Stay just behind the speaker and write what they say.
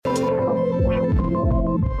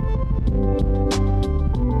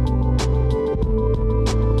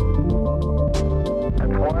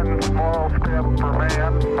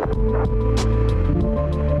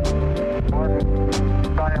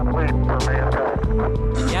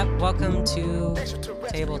Yep, welcome to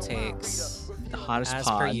Table Takes. The hottest As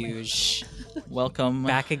pod. per usual. Welcome.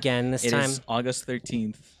 Back again this It time. is August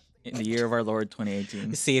 13th in the year of our Lord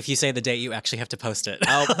 2018. See, if you say the date, you actually have to post it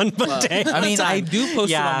Oh, on Monday. I mean, I Time. do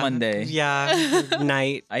post it on Monday. Yeah,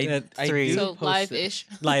 night I at do 3. So post live-ish.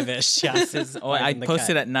 Live-ish, yes. I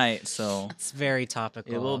posted at night, so It's very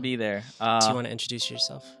topical. it will be there. Do you want to introduce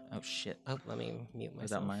yourself? Oh shit! Oh, let me mute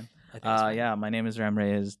Was myself. that mine? I think it's mine. Yeah, my name is Ram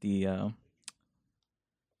Reyes, the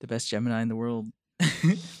best Gemini in the world.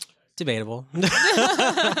 Debatable.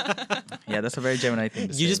 Yeah, that's a very Gemini thing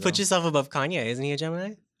to say. You just put though. yourself above Kanye, isn't he a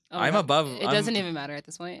Gemini? Oh, I'm no. above. It doesn't even matter at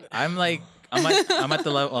this point. I'm at the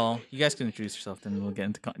level. Well, you guys can introduce yourself, then we'll get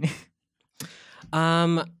into Kanye.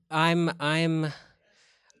 I'm an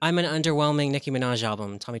underwhelming Nicki Minaj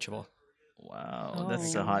album, Tommy Tribble. Wow,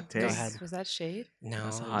 that's a hot take. Go ahead. Was that shade? No,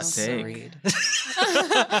 That's a hot it's take. Reed.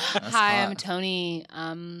 Hi, I'm hot. Tony.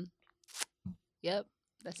 Yep,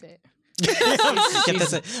 that's it. Get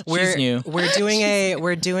this- we're new.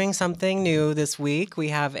 we're doing something new this week. We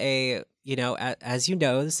have as you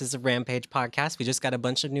know, this is a Rampage podcast. We just got a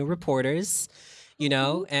bunch of new reporters,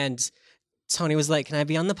 and Tony was like, "Can I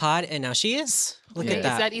be on the pod?" And now she is. Look Yeah. at It's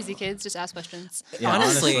that. that easy, kids. Just ask questions. Yeah,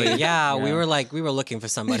 honestly, honestly, yeah, we yeah. were looking for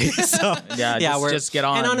somebody. So Yeah, we're just get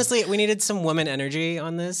on. And honestly, we needed some woman energy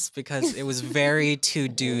on this because it was very two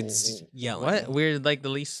dudes yelling. What? We're like the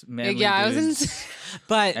least manly Yeah, I was in. dudes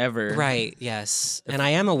But ever. right, yes, and I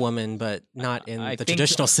am a woman, but not in I the think-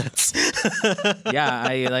 traditional sense. Yeah,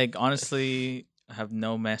 I honestly have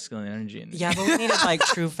no masculine energy in me. Yeah, but we needed like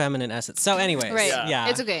true feminine essence. So, anyways, Right. yeah,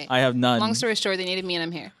 It's okay. I have none. Long story short, they needed me and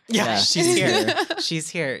I'm here. Yeah, Yeah. she's here. She's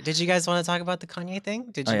here. Did you guys want to talk about the Kanye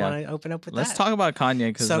thing? Did you Oh, yeah. want to open up with Let's that? talk about Kanye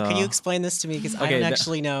because So, can you explain this to me? Because I okay, don't the-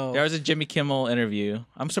 actually know. there was a Jimmy Kimmel interview.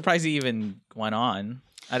 I'm surprised he even went on.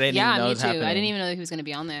 I didn't even know Yeah, it me was too. happening. I didn't even know that he was going to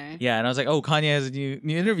be on there. Yeah, and I was like, oh, Kanye has a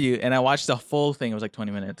new interview, and I watched the full thing. It was like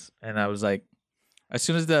 20 minutes, and I was like, as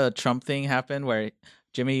soon as the Trump thing happened, where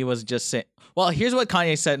Jimmy was just saying, well, here's what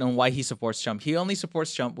Kanye said and why he supports Trump. He only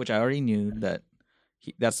supports Trump, which I already knew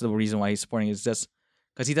that's the reason why he's supporting it, is just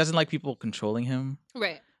because he doesn't like people controlling him.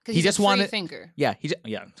 Right. Because He he's just a free wanted- thinker. Yeah, he's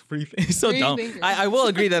so Free dumb. thinker. I will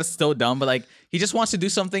agree that it's so dumb, but like he just wants to do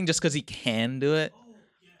something just because he can do it.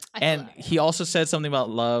 I feel And that. he also said something about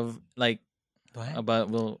love, like What?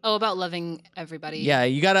 About loving everybody. yeah,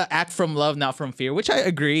 you gotta act from love, not from fear, which I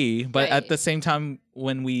agree. But at Right. the same time,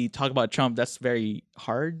 when we talk about Trump, that's very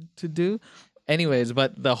hard to do. Anyways,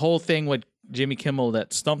 but the whole thing with Jimmy Kimmel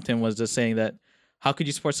that stumped him was just saying that how could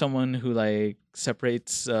you support someone who like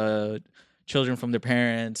separates children from their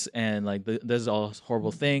parents and like does all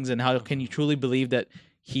horrible things, and how can you truly believe that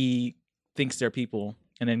he thinks they're people?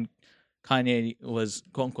 And then Kanye was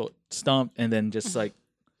quote unquote stumped, and then just like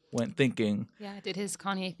went thinking. Yeah, did his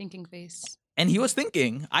Kanye thinking face. And he was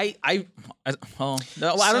thinking, I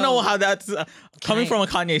don't know how that's coming from a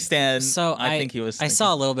Kanye stan. So I think he was. I Thinking.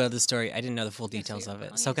 saw a little bit of the story. I didn't know the full Yes, details you're of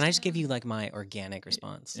it. Kanye So can I just stan. give you like my organic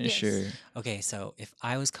response? Yeah, Yes. Sure. Okay, so if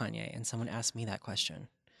I was Kanye and someone asked me that question,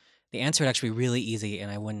 the answer would actually be really easy,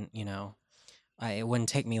 and I wouldn't, it wouldn't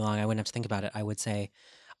take me long. I wouldn't have to think about it. I would say,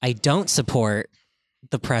 I don't support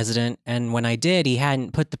the president, and when I did, he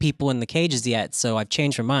hadn't put the people in the cages yet, so I've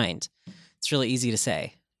changed my mind. It's really easy to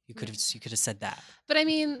say. You could have said that. But I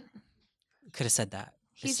mean, Could have said that.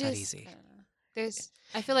 he's It's just that easy. I don't know.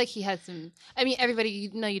 I feel like he had some. I mean, everybody,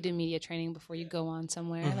 you do media training before you go on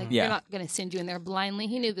somewhere. Like Yeah. they're not gonna send you in there blindly.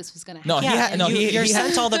 He knew this was gonna happen. No, You're he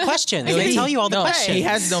sent all the questions. No, They he- tell you all the no, questions. He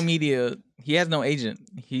has no media. He has no agent.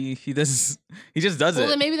 He just does Well, it.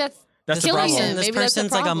 then maybe that's That's the killing problem. him. This Maybe that's the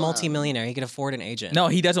person's like a problem. multimillionaire. He could afford an agent. No,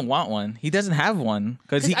 he doesn't want one. He doesn't have one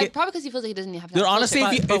because he. probably because he feels like he doesn't have. Dude, honestly,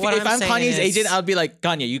 But- but what if I'm I'm saying Kanye's is- agent, I'd be like,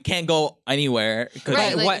 Kanye, you can't go anywhere. 'cause- right,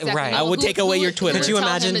 But like, what- exactly. right. I would take away your Twitter. Could you tell him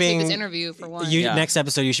imagine to being- take this interview for one? You Yeah. next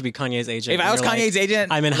episode, you should be Kanye's agent. If I was You're like, Kanye's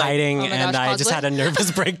agent, I'm in like, hiding Oh my and gosh, I just cosplay? had a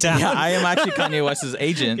nervous breakdown. Yeah, I am actually Kanye West's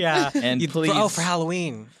agent. Yeah. and You'd- please. for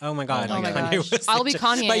Halloween. Oh my god. Oh my Kanye gosh. West I'll be agent.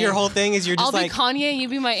 Kanye. But your whole thing is you're just I'll like be Kanye. You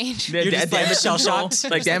be my agent. Yeah, You're just like damage control. shell-shocked.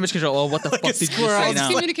 Like damage control. Oh, what the fuck a did you squirrel. say It's now?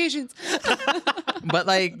 Communications. But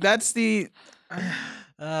like, that's the.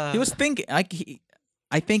 He was thinking. I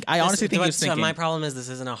honestly think he was thinking. My problem is this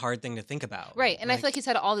isn't a hard thing to think about. Right, and I feel like he's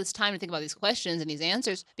had all this time to think about these questions and these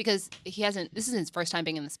answers because he hasn't. This is his first time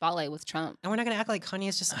being in the spotlight with Trump. And we're not gonna act like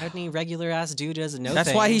Kanye's just any regular ass dude who doesn't know.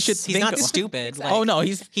 That's why he things. should He's think- not stupid. Like, Oh no,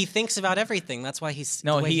 he thinks about everything. That's why he's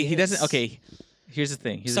no. the way He doesn't. is. Okay, here's the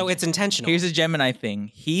thing. So it's intentional. Here's a Gemini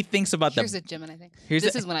thing. He thinks about Here's the. a Gemini thing. here's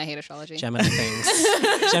This the- is when I hate astrology. Gemini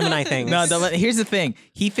things. Gemini things. No, but here's the thing.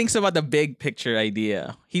 He thinks about the big picture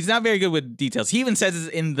idea. He's not very good with details. He even says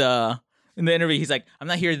in the interview, he's like, "I'm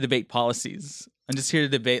not here to debate policies. I'm just here to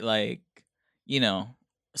debate, like, you know,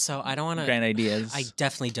 So I don't want grand to. ideas. I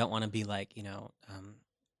definitely don't want to be like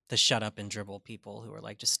the shut up and dribble people who are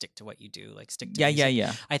like just stick to what you do, like stick to music.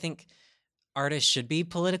 yeah. I think artists should be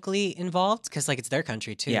politically involved because like it's their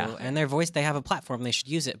country too, Yeah. and their voice. They have a platform, they should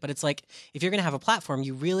use it. But it's like if you're gonna have a platform,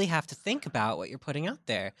 you really have to think about what you're putting out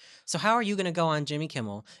there. So how are you gonna go on Jimmy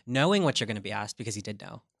Kimmel knowing what you're gonna be asked because he did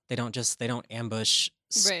know? They don't ambush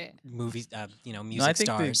Right. movies, No, music I think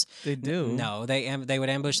stars. they do. No, they would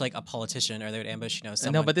ambush like a politician, or they would ambush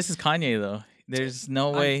someone. No, but this is Kanye though. There's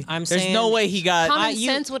no way. I'm there's no saying- way he got. Common you-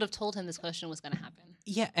 sense would have told him this question was going to happen.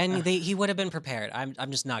 yeah, and he would have been prepared. I'm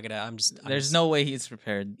just not gonna. I'm There's just- no way he's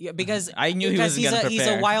prepared. Yeah, because I knew he because wasn't gonna he's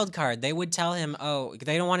prepare. a wild card. They would tell him, oh,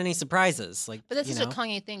 they don't want any surprises. Like, But that's you just know? a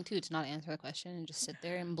Kanye thing too, to not answer the question and just sit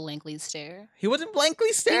there and blankly stare. He wasn't blankly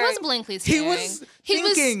He staring. was blankly He staring. was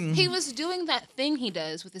thinking. He was doing that thing he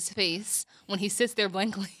does with his face when he sits there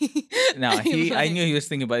blankly. No, I Like, knew he was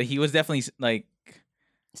thinking, but he was definitely like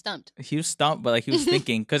stumped. he was stumped, but like he was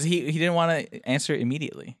thinking because he didn't want to answer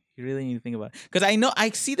immediately. He really needed to think about it. Because I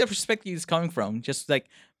see the perspective he's coming from, just like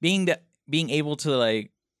being able to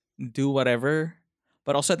like do whatever,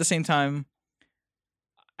 but also at the same time.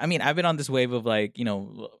 I mean, I've been on this wave of like,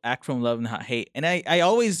 act from love and not hate. And I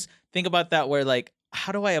always think about that where like,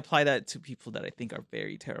 how do I apply that to people that I think are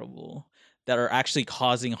very terrible, that are actually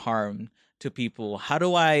causing harm to people? How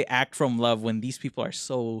do I act from love when these people are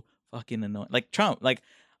so fucking annoying? Like Trump, like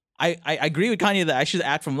I agree with Kanye that I should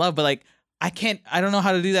act from love, but like I don't know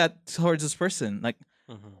how to do that towards this person. Like,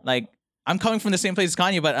 Mhm. like I'm coming from the same place as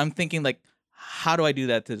Kanye, but I'm thinking like, how do I do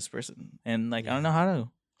that to this person? And like, I don't know how to.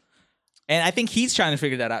 And I think he's trying to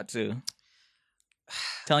figure that out too.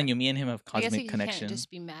 Telling you, me and him have I guess cosmic you connection. can't just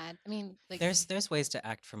be mad. I mean, like There's ways to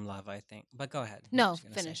act from love, I think. But go ahead. What no, was you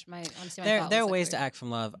gonna say? finish. Honestly, my There thought are was, like, ways to weird. act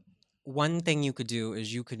from love. One thing you could do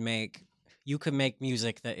is you could make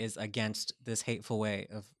music that is against this hateful way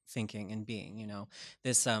of thinking and being.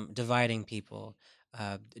 This dividing people,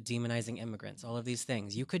 demonizing immigrants, all of these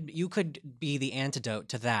things. You could be the antidote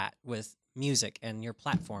to that with music and your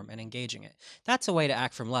platform and engaging it. That's a way to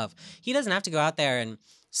act from love. He doesn't have to go out there and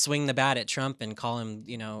swing the bat at Trump and call him,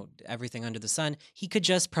 everything under the sun. He could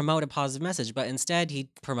just promote a positive message, but instead he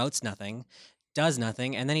promotes nothing, does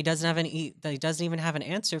nothing, and then he doesn't even have an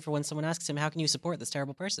answer for when someone asks him, how can you support this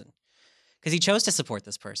terrible person? Because he chose to support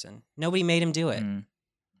this person. Nobody made him do it. Mm.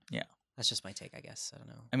 Yeah. That's just my take, I guess. I don't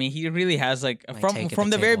know. I mean, he really has like My from take at from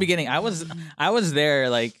the the very table. beginning. I was there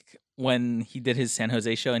like when he did his San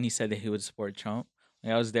Jose show and he said that he would support Trump.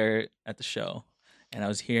 Like, I was there at the show and I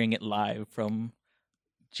was hearing it live from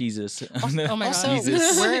Jesus. Oh my Also, god,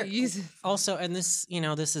 Jesus. we're- Jesus. Also, and this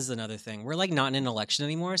is another thing. We're like not in an election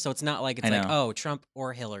anymore, so it's not like it's I like, know. oh, Trump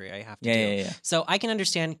or Hillary, I have to Yeah, do. yeah, yeah. So I can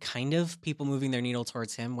understand kind of people moving their needle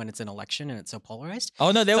towards him when it's an election and it's so polarized.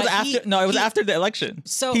 Oh no, that was But after. he- No, it was he- after the election.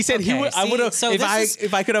 So He said he okay, would. I see, would have. so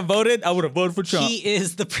If I could have voted, I would have voted for Trump. He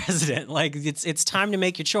is the president. Like it's time to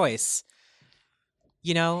make your choice.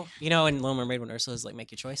 In Little Mermaid when Ursula's like, make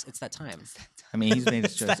your choice. It's that time. I mean, he's made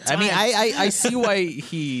his It's choice. that I mean, time. I see why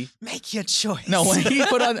he. Make your choice. No, when he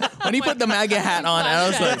put the MAGA hat on, I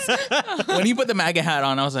was like, when he put the MAGA hat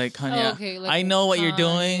on, I was like, Kanye, Okay, like, I know what you're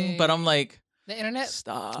doing, but I'm like, The internet,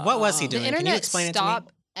 stop. What was he the doing? Can you internet explain it to me?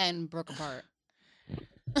 stopped and broke apart.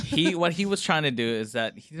 What he was trying to do is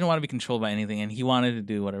that he didn't want to be controlled by anything, and he wanted to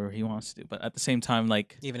do whatever he wants to do. But at the same time,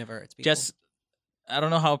 like, Even if it hurts people. just I don't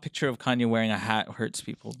know how a picture of Kanye wearing a hat hurts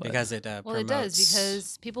people, but because it Well, it does promotes-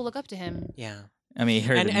 because people look up to him. yeah. I mean, it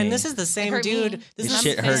hurted me. And this is the same hurt me. dude. His This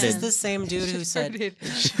shit is hurted. the same dude who said that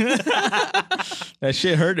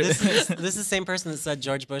shit hurted. this is the same person that said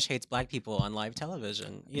George Bush hates black people on live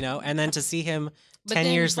television, and then to see him But 10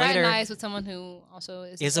 then years later fraternize with someone who also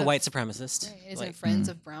is a white supremacist. isn't Like, friends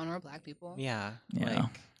of brown or black people. yeah. Yeah. Like,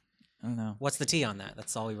 I don't know. what's the tea on that?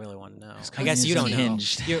 That's all we really want to know. I Kanye's guess you don't know.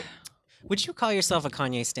 unhinged. Would you call yourself a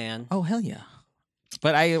Kanye stan? Oh hell yeah!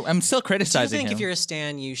 But I'm still Do you criticizing think him. if you're a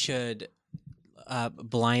stan, you should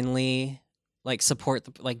blindly support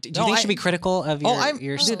the do you No, think you I- should be critical of your I'm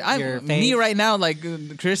your, dude, your I'm faith? me right now, like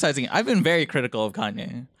criticizing. I've been very critical of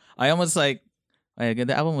Kanye. I almost like,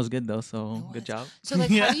 the album was good though, so good job. So like,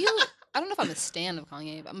 Yeah. how do you? I don't know if I'm a stan of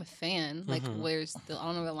Kanye, but I'm a fan. Like, Mhm. where's the? I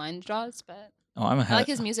don't know where the line draws, but Oh, I'm a I like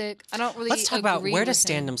his music. I don't really. Let's talk about agree where does with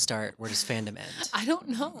him. standom start, where does fandom end? I don't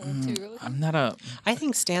know. To be really I'm not a. I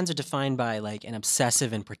think stans are defined by like an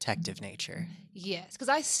obsessive and protective nature. Yes, because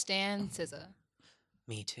I stan SZA.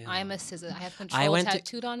 Me too. I'm a SZA. I have I control went to-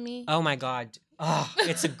 tattooed on me. Oh my god. Oh,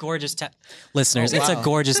 it's a gorgeous listeners. Oh, It's a wow.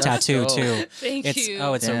 gorgeous That's tattoo dope. too. Thank It's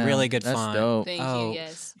you. it's a Damn, really good that's font. dope. Thank Oh, you.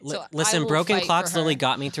 Yes. Li- So I listen, will Broken fight Clocks for her. literally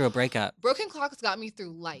got me through a breakup. Broken Clocks got me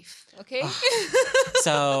through life. Okay.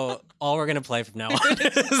 So all we're gonna play from now on is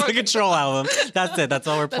the Control album. That's it. That's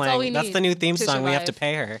all we're That's all playing. we That's need the new theme to song. We have to survive.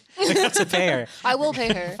 pay her. We have to pay her. I will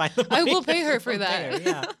pay her. Find the I money. will pay her for We'll pay that.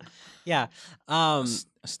 her, Yeah. Yeah.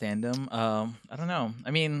 Stand-em. I don't know. I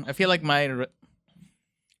mean, I feel like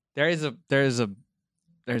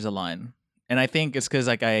there's a line, and I think it's because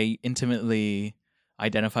like I intimately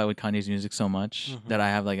identify with Kanye's music so much Mhm. that I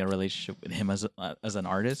have like a relationship with him as an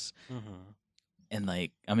artist, Mhm. and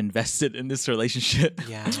like I'm invested in this relationship.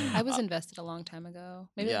 Yeah. I was invested a long time ago.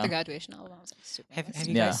 Maybe Yeah. at the graduation album. I was like super. Have invested.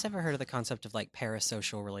 you Yeah. guys ever heard of the concept of like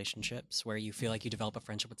parasocial relationships where you feel like you develop a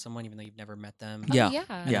friendship with someone even though you've never met them? Oh, Yeah. yeah.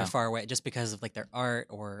 And Yeah. they're far away just because of like their art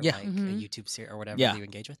or Yeah. like Mhm. a YouTube series or whatever Yeah. that you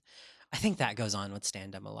engage with. I think that goes on with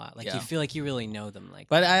stand-up a lot. Like Yeah. you feel like you really know them. Like,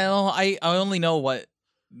 But that. I only know what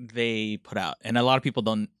they put out, and a lot of people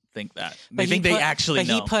don't think that. They But he think they put- actually But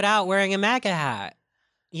know. he put out wearing a MAGA hat.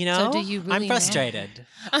 You know, do you really I'm know? frustrated.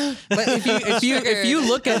 But if you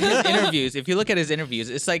look at his interviews,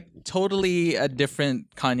 it's like totally a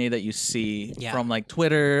different Kanye that you see Yeah. from like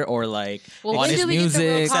Twitter or like Well, on when his do we get the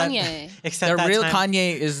real music. Kanye? Except The that real time-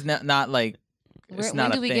 Kanye is not like it's When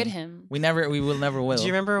not do a we thing. get him? We will never will. Do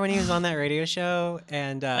you remember when he was on that radio show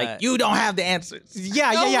and Like you don't have the answers.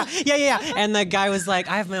 Yeah. And the guy was like,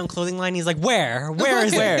 "I have my own clothing line." He's like, "Where? Where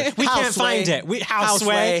is Where? it? We can't Houseway. find it.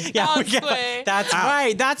 Houseway. Yeah, we can't- Houseway. That's Ow.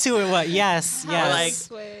 right. That's who it was. Yes, yes. like-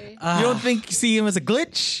 Sway. You don't think you see him as a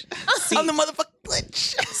glitch? I'm the motherfucking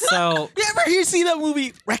glitch. so? You ever see that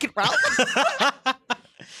movie Wreck-It Ralph?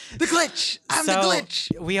 The glitch. I'm the So,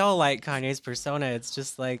 glitch. We all like Kanye's persona. It's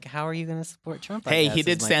just like, how are you going to support Trump? I Hey, guess, he is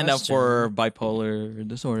did my stand up question. for bipolar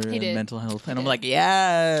disorder He and did. mental health, and He I'm did. like,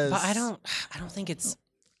 yes. But I don't think it's.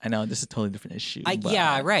 I know this is a totally different issue. but-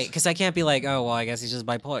 Yeah, right. Because I can't be like, oh, well, I guess he's just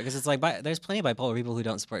bipolar. Because it's like, there's plenty of bipolar people who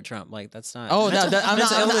don't support Trump. Like, that's not. Oh, mental, I'm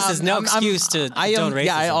mental not, illness is no excuse to condone racism.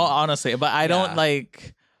 Yeah, honestly, but I don't Yeah.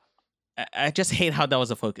 like. I just hate how that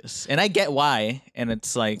was a focus, and I get why. And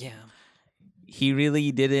it's like Yeah. he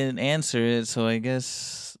really didn't answer it, so I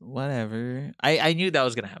guess whatever. I knew that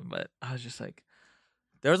was gonna happen, but I was just like,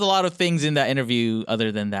 there was a lot of things in that interview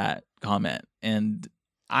other than that comment, and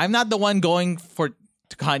I'm not the one going to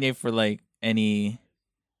Kanye for like any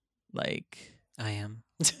like I am.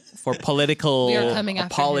 for political We are coming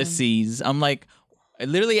after him. policies. I'm like,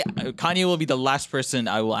 literally, Kanye will be the last person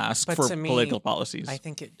I will ask But for to me, political policies. I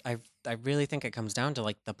think I really think it comes down to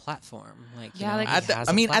like the platform. Like, you Yeah, know, like- he at the, has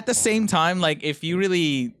I a mean, at the same platform. time, like if you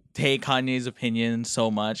really take Kanye's opinion so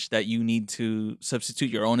much that you need to substitute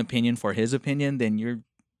your own opinion for his opinion, then you're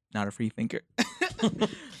not a free thinker.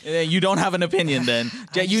 You don't have an opinion then.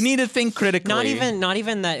 I You just- need to think critically. Not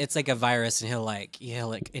even that it's like a virus and he'll like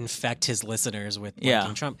infect his listeners with Yeah.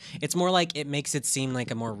 liking Trump. It's more like it makes it seem like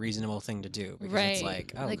a more reasonable thing to do because Right. it's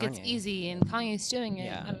like, oh, it's Kanye. easy and Kanye's doing it.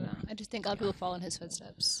 Yeah. I don't know. I just think other people follow in his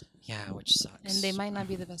footsteps. Yeah, which sucks. And they might not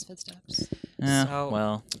be the best footsteps. Yeah, So-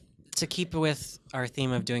 well, To keep with our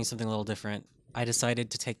theme of doing something a little different, I decided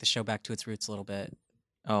to take the show back to its roots a little bit,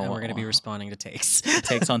 and we're going to be responding to takes.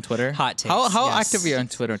 takes on Twitter. Hot takes. How yes. active are you on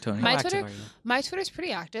Twitter, Tony? How My active Twitter- are you? My Twitter's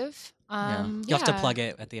pretty active. You have to plug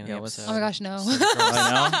it at the end Yeah, of the what's- episode. Oh my gosh, no. So the girls,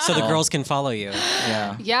 I know. so the Well, girls can follow you.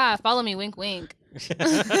 Yeah. Yeah, follow me, wink, wink.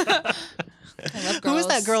 I love Who was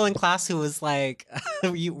that girls. girl in class who was like,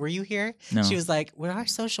 were you here? No. She was like, would our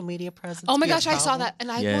social media presence Oh my be a gosh, I saw problem?" that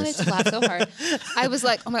and I Yes. wanted to laugh so hard. I was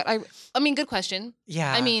like, oh my god, I mean, good question.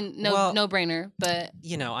 Yeah. I mean, well, no brainer, but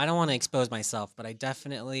You know, I don't want to expose myself, but I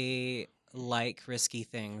definitely like risky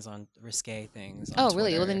things on risque things. On oh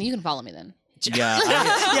really? Well, Twitter. then you can follow me then. Yeah.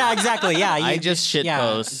 I, yeah, exactly. Yeah, I you- just shit yeah,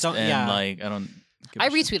 post don't- and yeah. like I don't. give I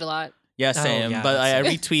a shit. retweet a lot. Yeah, same. yeah, but I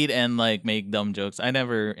that's- retweet and like make dumb jokes. I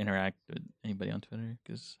never interact with anybody on Twitter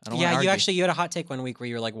because I don't. wanna Yeah, argue. you had a hot take one week where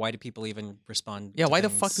you were like, "Why do people even respond?" Yeah, to why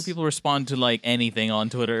the fuck do things?" people respond to like anything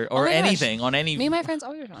on Twitter or my gosh. anything on any? Me and my friends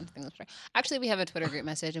always respond to things. Actually, we have a Twitter group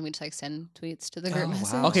message and we just like send tweets to the group Oh, wow.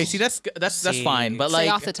 message. Okay, see that's See, fine, but Stay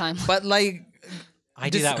like off the time. but like I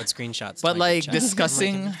do dis- that with screenshots. to but, my group like, chat. I'm like,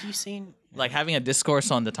 discussing- have you seen? like having a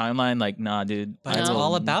discourse on the timeline, like nah, dude. But I it's No.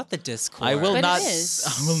 all will- about the Discord. I will But it not. is.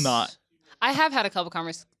 I will not. I have had a couple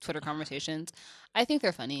Twitter conversations. I think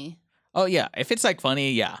they're funny. Oh yeah, if it's like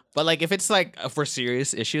funny, yeah. But like if it's like for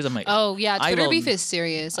serious issues, I'm like, Oh yeah, I Twitter will- beef is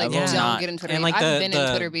serious. Like, will don't not- get in Twitter. and, beef. like, I've the- been in the-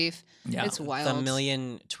 Twitter beef. yeah. It's wild. The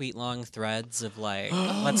million tweet long threads of like,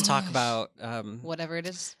 let's talk about Whatever it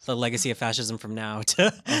is. the legacy of fascism from now to,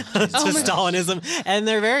 to Oh my gosh. Stalinism, and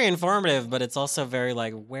they're very informative, but it's also very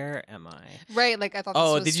like, where am I? Right. Like I thought.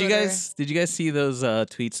 Oh, this was did you Twitter. guys see those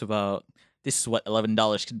tweets about this is what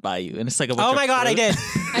 $11 could buy you, and it's like a bunch Oh of my god, I fruit.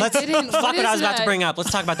 did. Let's didn't. fuck What what I was is about to that? bring up. Let's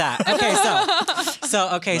talk about that.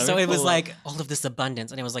 Okay, Let so me it was pull up. like all of this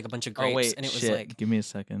abundance, and it was like a bunch of grapes, Oh wait, and it was shit. like Give me a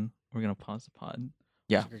second. We're gonna pause the pod.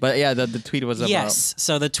 Yeah, but yeah, the tweet was about. yes.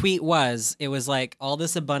 So the tweet was, it was like all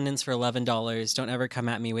this abundance for $11. Don't ever come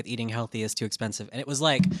at me with eating healthy is too expensive, and it was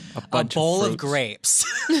like a bunch of bowl of fruits. grapes.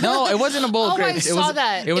 No, it wasn't a bowl of Oh, I grapes. It saw was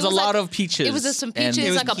that. It was It a was lot like- of peaches. It was some and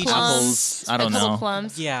peaches, like a peaches. plum, apples. I don't a couple know.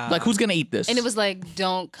 plums. Yeah. Like who's gonna eat this? And it was like,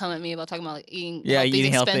 don't come at me about talking about like eating Yeah, healthy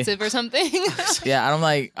eating is healthy. expensive or something. Yeah, I'm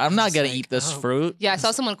like, I'm not It's gonna like, eat this oh. fruit. Yeah, I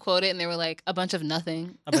saw someone quote it and they were like, a bunch of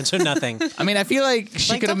nothing. a bunch of nothing. I mean, I feel like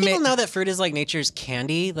she Like, could have don't people made. know that fruit is like nature's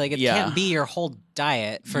candy? Like, it Yeah. can't be your whole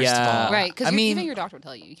diet. First Yeah. of all, Right, because I mean- even your doctor will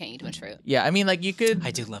tell you can't eat too much fruit. Yeah, I mean, like you could.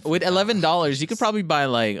 I do love With fruit, though. $11, you could probably buy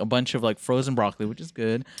like a bunch of like frozen broccoli, which is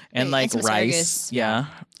good, and Right, like and some rice. asparagus. Yeah,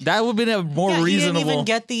 that would have been a more Yeah, reasonable. You didn't even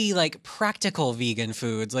get the like practical vegan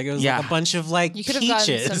foods. Like it was Yeah. like a bunch of like You could have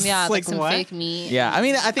peaches. gotten some, yeah, like some what? fake meat. Yeah, I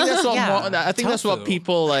mean, I think that's what Yeah, I think that's what tofu.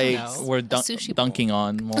 people like know. were sushi bowl. dunking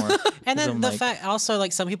on more. And 'Cause then I'm the like- fact also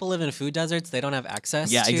like some people live in food deserts. They don't have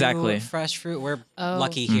access Yeah, to exactly. fresh fruit. We're Oh.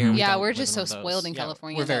 lucky here. Mhm. we Yeah, don't we're live just so one of those. spoiled in Yeah,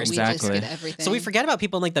 California We're very that we spoiled. Exactly. just get everything. So we forget about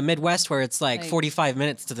people in like the Midwest where it's like Like- 45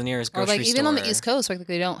 minutes to the nearest or grocery like store. even on the East Coast, like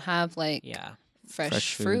they don't have like Yeah. fresh,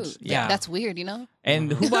 Fresh fruit. foods. Yeah. That's weird, you know?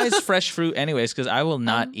 And who buys fresh fruit anyways? Because I will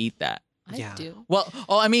not Um, eat that. I Yeah. do. Well,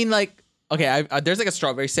 I mean, like, okay, there's like a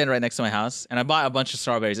strawberry stand right next to my house, and I bought a bunch of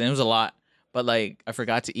strawberries, and it was a lot, but like I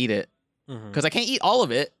forgot to eat it Mhm. because I can't eat all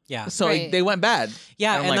of it, Yeah. so like, Right. they went bad.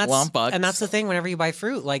 Yeah, And I'm and like, that's well, I'm fucked. and that's the thing. Whenever you buy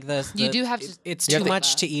fruit, like You do have to- It's You too have to-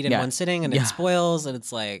 much to eat in Yeah. one sitting, and Yeah. it spoils, and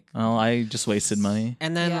it's like. Well, I just wasted money.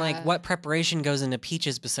 And then like Yeah. what preparation goes into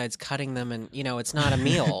peaches besides cutting them, and it's not a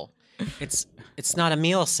meal. It's not a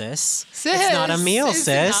meal, sis. It's not a meal, It's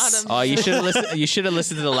sis. not a Oh, you should have listened. You should have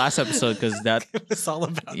listened to the last episode because that. It's all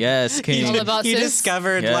about. Yes, All King. about You sis.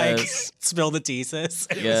 discovered like Yes. spill the tea, sis.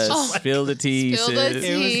 It was Yes, Oh. spill the tea. Spill the sis.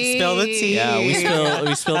 It was tea. spill the tea. Yeah, we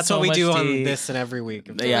spilled That's so what we much do on tea. this and every week.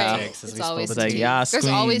 of Yeah. Politics, is It's we spill always the Like, tea. yeah, There's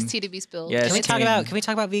always queen. tea to be spilled. Yes, Can we talk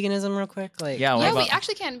King. about veganism real quick? Like, Yeah, what Yeah, about- we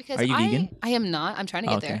actually can because Are you vegan? I am not. I'm trying to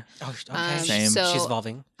Oh, get okay. there. Oh, okay. Same. So She's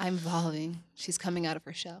evolving. I'm evolving. She's coming out of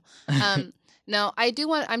her shell. No, I do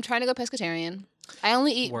want. I'm trying to go pescatarian. I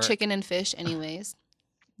only eat Work. chicken and fish, anyways.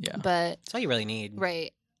 Yeah. But That's all you really need.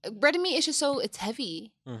 right, bread and meat is just so it's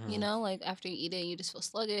heavy. Mhm. You know, like after you eat it, you just feel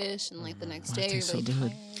sluggish, and like the next Oh, it day you're tastes so really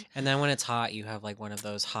good. tired. And then when it's hot, you have like one of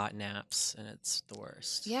those hot naps, and it's the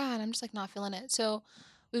worst. Yeah, and I'm just like not feeling it. So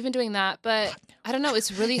we've been doing that, but I don't know. It's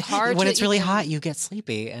really hard when to it's really eat them. hot, you get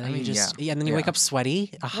sleepy, and I then mean, you just yeah. and then you wake Yeah. up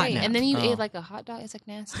sweaty. A hot Right, nap. and then you Oh. ate like a hot dog. It's like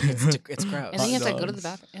nasty. it's gross. And then you have to like go to dogs. the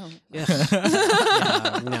bathroom. Ew.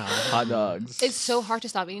 Yeah. No. Hot dogs. It's so hard to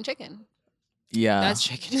stop eating chicken. Yeah. That's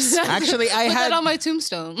chicken is- Actually, I Put had- that on my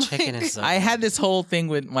tombstone. Chicken is. So I had this whole thing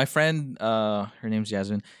with my friend. Her name's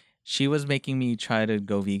Jasmine. She was making me try to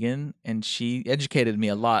go vegan, and she educated me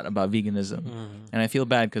a lot about veganism. Mhm. And I feel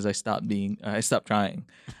bad because I stopped trying.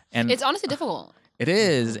 And It's honestly difficult. it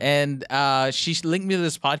is. And she linked me to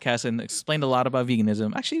this podcast and explained a lot about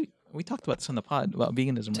veganism. Actually, we talked about this on the pod about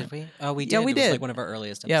veganism. Did we? Oh, we did. Yeah, we It was, did. like one of our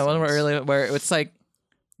earliest. Yeah, one of our episodes. earlier where it's like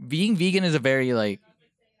being vegan is a very like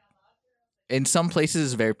in some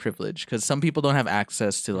places it's very privileged because some people don't have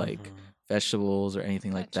access to like Mhm. vegetables or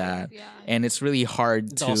anything like that, Yeah. and it's really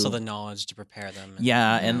hard It's to also the knowledge to prepare them. And,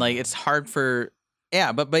 yeah, and like it's hard for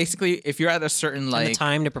but basically if you're at a certain and like the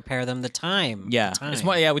time to prepare them. The time. yeah, The it's time.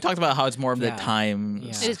 more we talked about how it's more of the Yeah. time. Yeah. It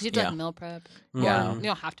is 'cause you have to like meal prep. Yeah. Or, you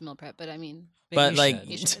don't have to meal prep, but I mean, But you like should.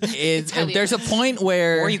 You should. it's highly there's a advised. point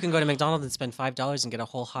where Or you can go to McDonald's and spend $5 and get a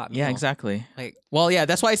whole hot meal. yeah, exactly. Like Well, yeah,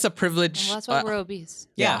 that's why it's a privilege. Well, that's why we're obese.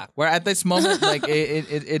 Yeah. Where at this moment, like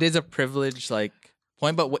it is a privilege, like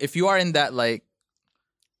point. But if you are in that like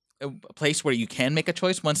a place where you can make a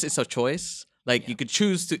choice, once it's a choice, like you could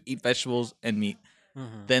choose to eat vegetables and meat,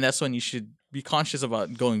 mhm. then that's when you should be conscious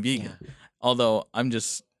about going vegan. Although I'm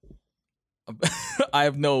just, I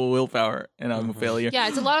have no willpower and I'm a Mhm. failure. Yeah,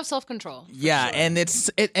 it's a lot of self control. Yeah, sure. and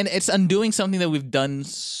it's undoing something that we've done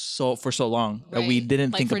for so long that we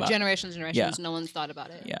didn't like think for about. generations and generations, Yeah. no one's thought about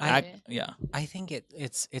it. Yeah, Right? yeah. I think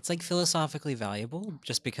it's like philosophically valuable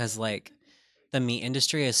just because like the meat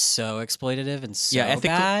industry is so exploitative and so Yeah, ethical-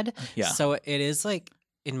 bad. Yeah. So it is like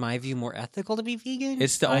in my view, more ethical to be vegan.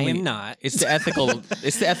 It's the I only- am not. It's the ethical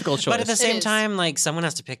choice. But at the same is. time, like someone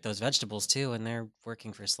has to pick those vegetables too, and they're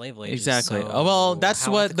working for slave wages. Exactly. So Well, that's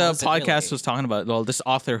how what the ethical is it podcast really? was talking about. Well, this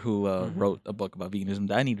author who Mhm. wrote a book about veganism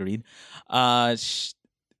that I need to read,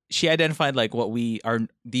 she identified like what our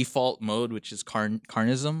default mode, which is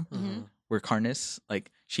carnism. Mhm. We're carnists.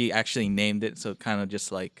 Like she actually named it, so kind of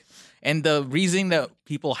just like, and the reason that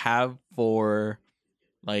people have for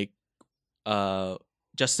like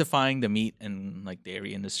justifying the meat and like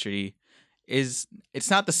dairy industry is it's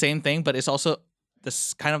not the same thing, but it's also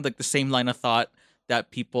this kind of like the same line of thought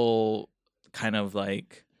that people kind of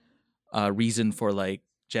like reason for like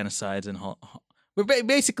genocides and we're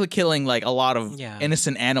basically killing like a lot of Yeah.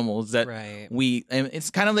 innocent animals that Right. and it's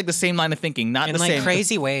kind of like the same line of thinking, not In the like same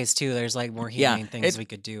crazy ways too. There's like more Yeah, humane things it- we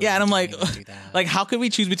could do. yeah, and I'm we like- don't even do that. like how could we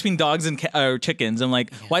choose between dogs and or chickens? I'm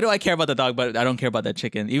like, Yeah. why do I care about the dog but I don't care about that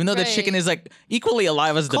chicken, even though the chicken Right. is like equally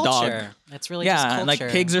alive as the dog. culture. That's really just Yeah, culture. and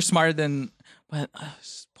like pigs are smarter than, but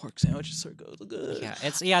pork sandwiches are good. Yeah,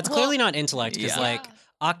 it's Well, clearly not intellect because yeah. like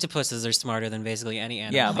octopuses are smarter than basically any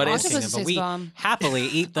animal. Yeah, in but the it's- kingdom, Octopus but tastes we bomb. happily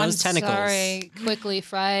eat those I'm tentacles. Sorry, quickly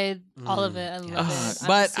fried, all of it. I love yeah. it. I'm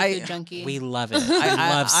But a I- seafood junkie. We love it. I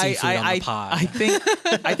love seafood on the pod.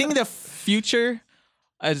 I think the future,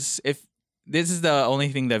 as if this is the only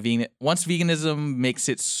thing that once veganism makes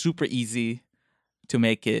it super easy to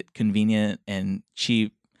make it convenient and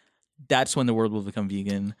cheap, that's when the world will become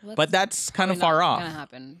vegan. Well, But that's kind of Probably far not off. Gonna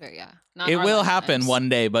happen. Not in It our will happen lifetimes. one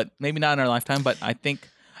day, but maybe not in our lifetime. But I think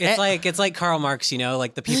It's like Karl Marx, you know,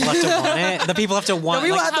 like the people have to want it. The people have to want.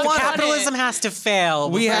 people like, have to want it. capitalism has to fail.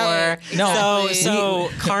 We before, have- no. So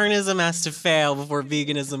carnism has to fail before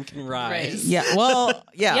veganism can rise. Right. yeah, well,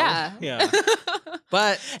 yeah, Yeah. Yeah.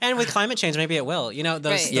 but And with climate change, maybe it will. You know,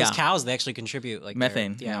 those Right. those Yeah. cows, they actually contribute like their-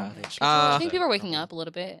 Methane, Yeah. yeah. they should- I think people are waking up a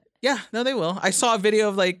little bit. yeah, no, they will. I saw a video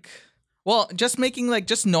of like, well, just making like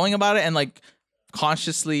just knowing about it and like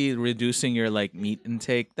consciously reducing your like meat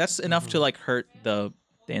intake. That's enough to like hurt the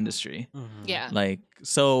industry. Mhm. Yeah. Like,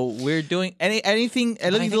 so we're doing anything, a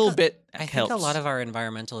I think little a- bit I think helps. a lot of our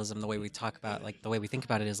environmentalism, the way we talk about, like the way we think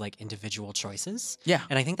about it, is like individual choices. Yeah.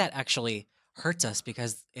 And I think that actually hurts us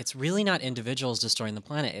because it's really not individuals destroying the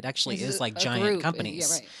planet. It actually This is like a giant group. companies.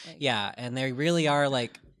 Yeah, right. Like, Yeah, and they really are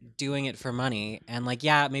like doing it for money. And like,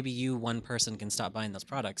 yeah, maybe you one person can stop buying those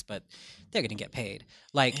products, but they're gonna get paid.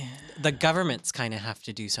 Like the governments kind of have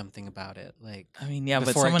to do something about it. Like, I mean, yeah, but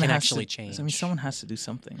before it someone can has actually to, I mean, change. someone has to do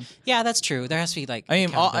something. yeah, that's true. There has to be like. I mean,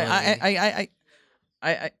 accountability.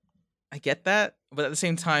 I get that, but at the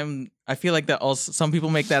same time, I feel like that also some people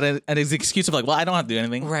make that an excuse of like, well, I don't have to do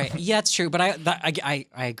anything. Right. Yeah, it's true. But I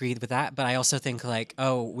agreed with that. But I also think like,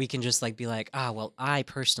 oh, we can just like be like, well, I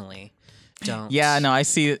personally don't. Yeah, no, I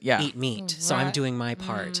see. Yeah, Eat meat, so I'm Right. doing my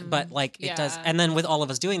part. But like it does, Yeah. and then with all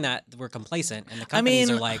of us doing that, we're complacent, and the companies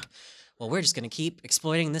mean- are like, well, we're just gonna keep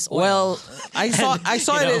exploiting this oil. Well, I saw And, I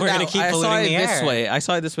saw you know, it. we're gonna keep I saw polluting it the this air. way. I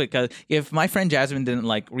saw it this way because if my friend Jasmine didn't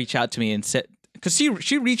like reach out to me and said, because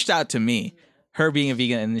she reached out to me, her being a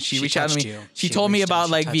vegan, and she She reached out to touched me. you. She She told me reached out, about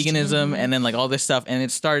she like touched you. veganism and then like all this stuff, and it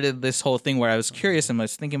started this whole thing where I was curious and I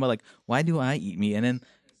was thinking about like, why do I eat meat? And then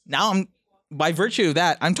now I'm by virtue of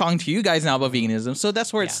that, I'm talking to you guys now about veganism. So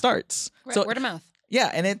that's where it Yeah. starts. Right, So word of mouth. yeah,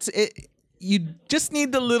 and you just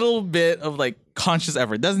need the little bit of like conscious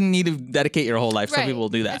effort. Doesn't need to dedicate your whole life. Some Right. people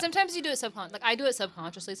do And that. sometimes you do it subconsciously. Like I do it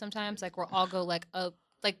subconsciously sometimes. Like where I'll go like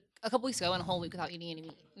a couple weeks ago, went a whole week without eating any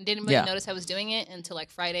meat. And didn't really Yeah. notice I was doing it until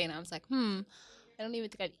like Friday, and I was like, I don't even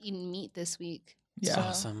think I've eaten meat this week. Yeah. So,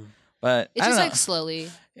 awesome. But it's I don't just know. like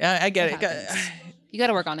slowly. Yeah, I get It it. happens. You got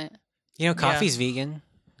to work on it. You know, coffee's vegan.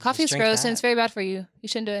 Coffee is drink gross that. and it's very bad for you. You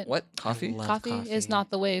shouldn't do it. What coffee? Love Coffee is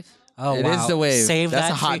not the wave. Oh, It wow. is the wave. Save That's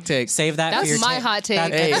that a hot for, take. Save that. That's for your my hot take.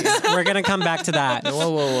 Hey. We're gonna come back to that.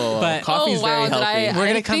 Whoa. But- Coffee is very did healthy. I? We're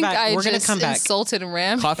gonna I come think back- I we're gonna just come back. insulted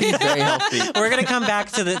Ram. Coffee is very healthy. We're gonna come back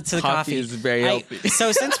to the Coffee coffee. is very healthy.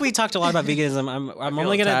 So since we talked a lot about veganism, I'm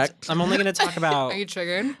only attacked. gonna talk about. Are you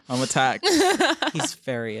triggered? I'm attacked. He's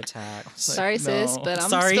very attacked. Sorry, sis, no. but I'm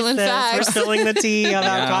Sorry, spilling sis. We're facts. spilling the tea about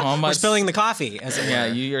Yeah, coffee. how We're much- spilling the coffee, as it Yeah,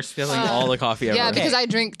 were. you're spilling all the coffee ever. Yeah, because I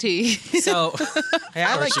drink tea. So Hey,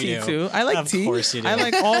 I like course you tea do. too. I like Of tea. course you do. I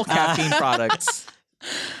like all caffeine products.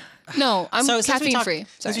 No, I'm So since we caffeine talked- free.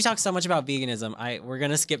 Since we talked so much about veganism, we're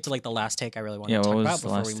gonna skip to like the last take I really want Yeah, to talk what was about the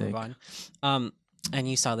before last we move take? on. And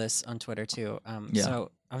you saw this on Twitter too. Yeah.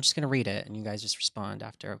 So I'm just gonna read it, and you guys just respond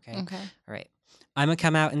after, okay? Okay. All right. I'm gonna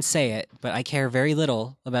come out and say it, but I care very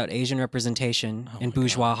little about Asian representation in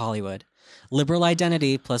bourgeois Hollywood. Liberal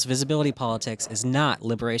identity plus visibility politics is not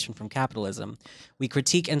liberation from capitalism. We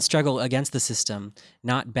critique and struggle against the system,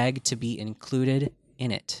 not beg to be included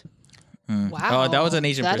in it. Wow. Oh, that was an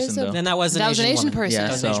Asian That is person a- though. Then that was an That was an Asian Asian woman. person. Yeah,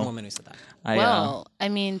 That was an Asian so- woman who said that. Well, I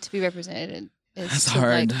mean, to be represented is That's to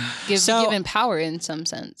hard. like give So- given power in some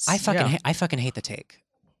sense. I fucking Yeah. I fucking hate the take.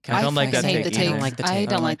 Can I don't like that fucking hate take the either. take. I don't like the I take.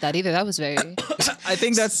 don't like that either. That was very. I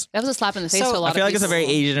think that's. That was a slap in the face So- for a lot I feel of like it's a people. very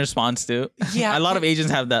Asian response too. Yeah, a lot of but- Asians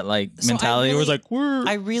have that like So I mentality where it's really- like we're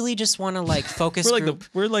I really just want to like focus we're like group.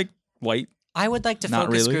 we're like white. I would like to Not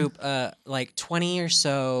focus really. group like 20 or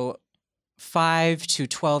so 5 to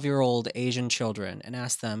 12-year-old Asian children and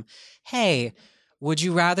ask them, "Hey, would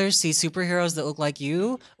you rather see superheroes that look like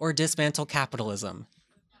you or dismantle capitalism?"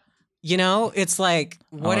 You know, it's like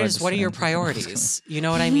what Oh, are your dismantle priorities? You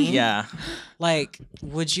know what I mean? Yeah, Like,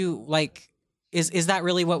 would you like is that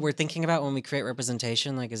really what we're thinking about when we create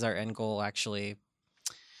representation? Like, is our end goal actually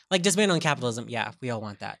like dismantling capitalism? Yeah, we all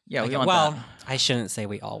want that. Yeah, Like, we want well, that. I shouldn't say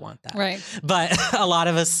we all want that. Right. But a lot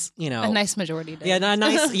of us, you know, A nice majority does.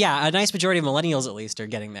 yeah, a nice majority of millennials at least are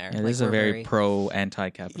getting there. yeah. Like, This is a we're very pro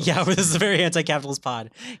anti-capitalist. yeah, this is a very anti-capitalist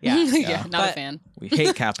pod. Yeah, yeah, not a But fan. we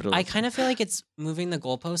hate capitalism. I kind of feel like it's moving the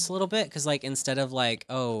goalposts a little bit because, like, instead of like,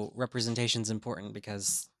 oh, representation's important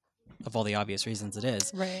because of all the obvious reasons it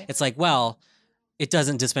is, Right. it's like, well, it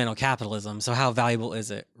doesn't dismantle capitalism, so how valuable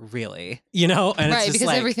is it really? You know, and it's Right, just because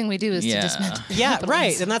like, everything we do is Yeah. to dismantle. yeah, right,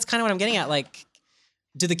 capitalism. and that's kind of what I'm getting at. Like,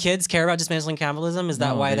 do the kids care about dismantling capitalism? Is that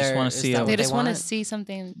No, why they just they're? wanna is see that a- what They just want to want? see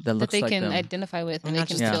something That that looks they like can them. identify with and And they not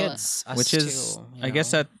can just feel the it. kids, us which is, too, you I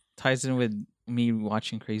guess know? that ties in with me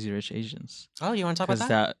watching Crazy Rich Asians Oh, you want to talk because about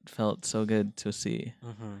that? that felt so good to see.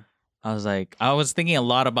 Mhm. I was like, I was thinking a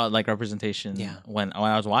lot about like representation Yeah. when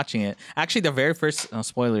I was watching it. Actually, the very first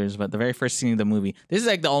spoilers, but the very first scene of the movie. This is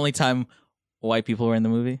like the only time white people were in the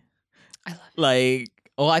movie. I love it. Like,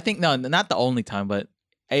 well, I think no, not the only time, but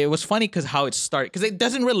it was funny because how it started because it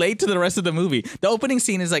doesn't relate to the rest of the movie. The opening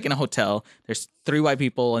scene is like in a hotel. There's 3 white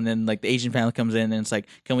people, and then like the Asian family comes in, and it's like,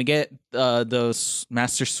 can we get the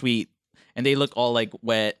master suite? And they look all like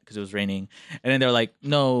wet because it was raining. And then they're like,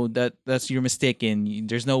 no, that's you're mistaken.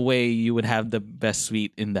 There's no way you would have the best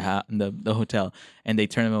suite in the hotel. And they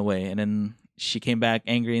turn him away. And then she came back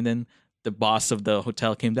angry, and then the boss of the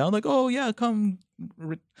hotel came down like, oh yeah, come.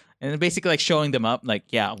 And basically like showing them up, like,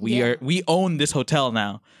 yeah, we own this hotel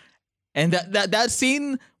now. And that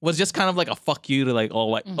scene was just kind of like a fuck you to like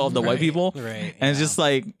all the white Right, people. right? And it's yeah. just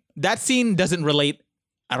like that scene doesn't relate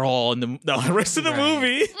at all in the rest of the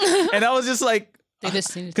Right. my. And I was just like, They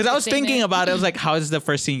just seem to because take I a was thinking statement. about it. I was like, how is the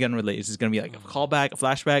first scene gonna relate? Is this gonna be like a callback, a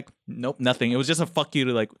flashback? Nope, nothing. It was just a fuck you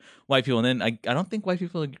to like white people. And then I don't think white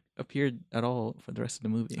people appeared at all for the rest of the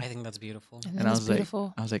movie. I think that's beautiful. And And I that's was like,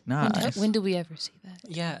 beautiful. nah. When do we ever see that?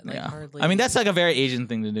 Yeah, like Yeah. hardly. I mean, that's like a very Asian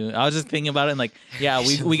thing to do. I was just thinking about it and like, yeah,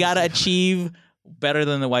 we gotta achieve better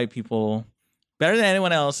than the white people, better than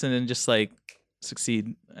anyone else, and then just like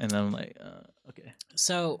succeed. And I'm like, okay.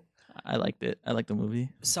 so. I liked it. I liked the movie.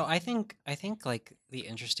 So I think like the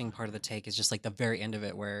interesting part of the take is just like the very end of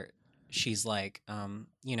it where she's like,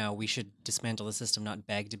 you know, we should dismantle the system, not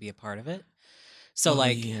beg to be a part of it. So Oh,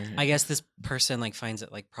 like, yeah. I guess this person like finds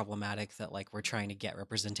it like problematic that like we're trying to get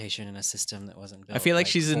representation in a system that wasn't built. I feel like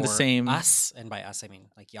she's in the for same- us, and by us I mean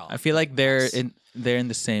like y'all. I feel like they're us. in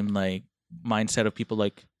the same like mindset of people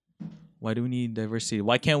like, why do we need diversity?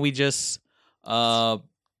 Why can't we just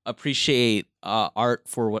appreciate art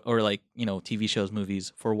for what, or like, you know, TV shows,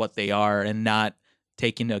 movies for what they are, and not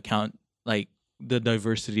take into account like the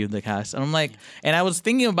diversity of the cast? And I'm like, and I was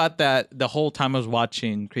thinking about that the whole time I was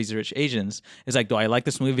watching Crazy Rich Asians. It's like, do I like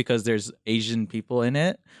this movie because there's Asian people in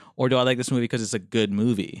it, or do I like this movie because it's a good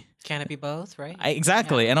movie? Can it be both, right?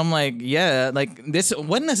 Exactly. And I'm like, yeah, like this,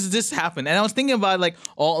 when does this happen? And I was thinking about like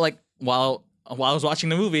all like while I was watching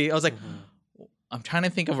the movie, I was like, I'm trying to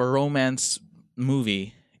think of a romance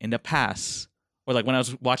movie in the past, or like when I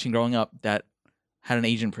was watching growing up, that had an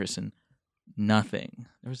Asian person. Nothing.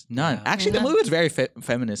 There was none. Yeah. Actually, the None. movie was very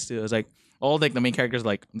feminist too. It was like all like the main characters,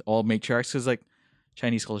 like all matriarchs, because like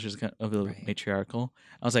Chinese culture is kind of a little Right. matriarchal.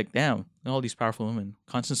 I was like, damn, all these powerful women.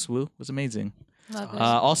 Constance Wu was amazing. Love it.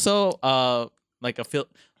 Also, like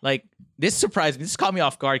like this surprised me. This caught me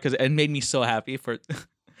off guard because it made me so happy for,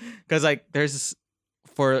 because like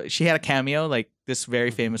she had a cameo, like this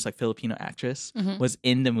very famous like Filipino actress Mhm. was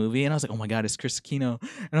in the movie, and I was like, oh my god, it's Chris Aquino,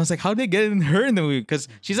 and I was like, how did they get her in the movie? Because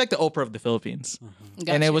she's like the Oprah of the Philippines, and it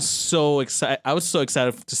Gotcha. was so excited. I was so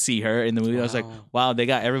excited to see her in the movie. I was like, Wow. wow, they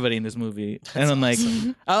got everybody in this movie, and I'm like,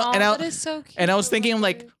 Oh, and I, that is so cute. and I was thinking, I'm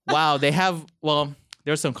like, wow, they have. Well,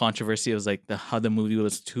 there was some controversy. It was like how the movie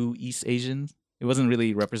was too East Asian. It wasn't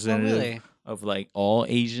really Oh, representative really? of like all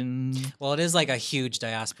Asian. Well, it is like a huge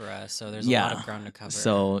diaspora, so there's a lot Yeah. of ground to cover.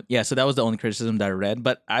 So yeah, so that was the only criticism that I read.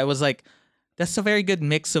 But I was like, that's a very good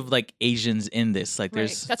mix of like Asians in this. Like Right.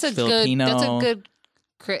 there's That's a Filipino good. That's a good.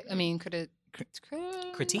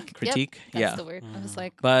 Critique? critique. Yep, that's Yeah, the word. I was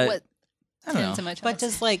like, But, what? I don't know. Into my But chest.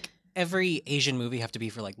 does like every Asian movie have to be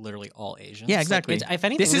for like literally all Asians? Yeah, Like, exactly. if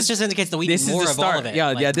anything, this just indicates that we this need is more the of all start. of it. Yeah,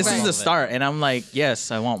 Like, yeah. This more is of the it. start, and I'm like,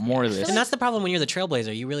 yes, I want more of this. And that's the problem when you're the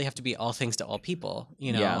trailblazer. You really have to be all things to all people,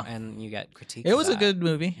 you know, Yeah. and you get critiqued. It for was a that. good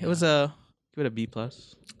movie. Yeah. It was a give it a B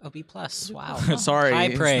plus. Oh, B plus. Wow. Sorry, High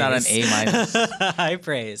it's praise. not an A minus. High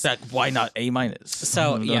praise. It's like, why not A minus?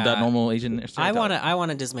 So, yeah. that normal Asian. I want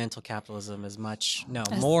to dismantle capitalism as much,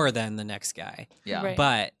 more than the next guy. Yeah, Right.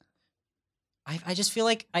 But I just feel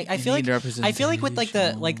like I feel like with like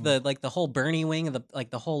the whole Bernie wing of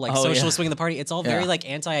the whole like Oh, socialist yeah. wing of the party, it's all very Yeah. like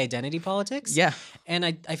anti-identity politics. Yeah, And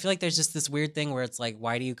I feel like there's just this weird thing where it's like,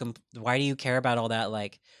 why do you care about all that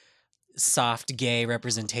like soft gay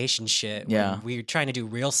representation shit? Yeah. When we're trying to do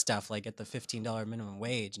real stuff like at the $15 minimum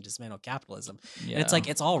wage and dismantle capitalism. yeah. And it's like,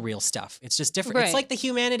 it's all real stuff. It's just different. It's Right. like the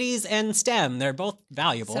humanities and STEM. They're both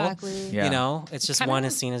valuable. Exactly. Yeah. You know, it's just Kinda- one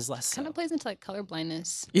is seen as less. Kind of plays into like color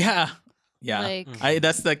blindness. yeah, yeah. Like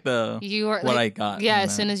That's like the you are. what like, I got. Yeah. from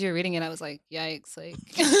As soon that. as you're reading it, I was like, yikes! Like,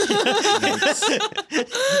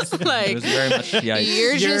 it like was very much yikes.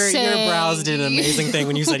 you're just your saying. brows did an amazing thing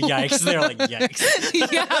when you said yikes. They're like,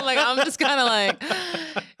 yikes. Yeah, like I'm just kind of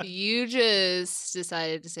like, you just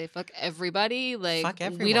decided to say fuck everybody. Like Fuck we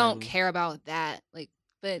everyone. don't care about that. Like,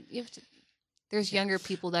 but you have to. There's younger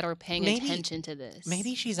people that are paying Maybe- attention to this.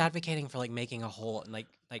 Maybe she's advocating for like making a whole and like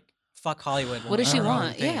fuck Hollywood. What does she her own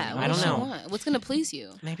want? thing. Yeah, what I don't does she know. want? What's gonna please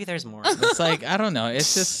you? Maybe there's more. It's like I don't know.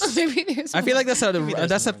 It's just. Maybe there's. I feel like more. that's Maybe there's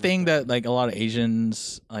that's a more than thing that. that like a lot of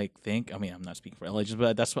Asians like think. I mean, I'm not speaking for all Asians,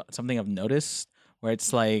 but that's something I've noticed where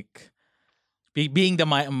it's like being the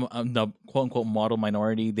quote unquote model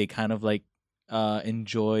minority, they kind of like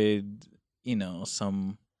enjoyed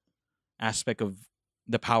some aspect of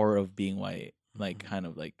the power of being white, like Mhm. kind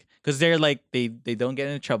of like because they're like they don't get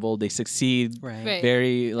into trouble, they succeed Right. Right.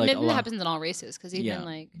 very like and a it lot. happens in all races because even Yeah.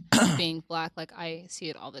 like being black, like I see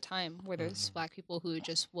it all the time where there's Mhm. black people who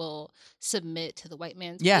just will submit to the white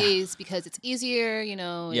man's Yeah. ways because it's easier.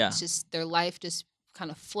 Yeah. It's just their life just kind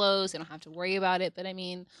of flows. They don't have to worry about it. But I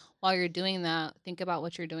mean, while you're doing that, think about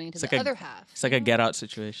what you're doing to It's the like a- other half. It's like a Get Out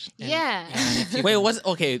situation. And- Yeah. and if you Wait, can- was if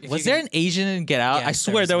was you there can- an Asian in Get Out? I Yes,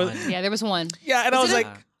 swear there was. one. Yeah, there was one. Yeah, and I Was was it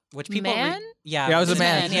like, which people Man? yeah, yeah, I was a It's a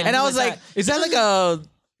man, man, yeah. and I Who was like, that? is that like a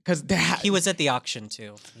because He was at the auction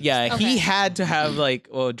too. yeah, Okay. he had to have like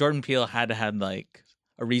Jordan Peele had to have like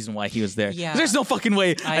a reason why he was there. 'Cause Yeah. there's no fucking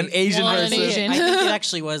way an Asian Well, an person. Asian. I think it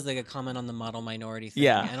actually was like a comment on the model minority thing.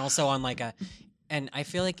 Yeah. And also on like and I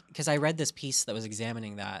feel like, because I read this piece that was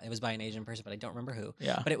examining that. It was by an Asian person, but I don't remember who.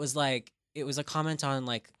 Yeah, But it was a comment on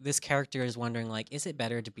like, this character is wondering like, is it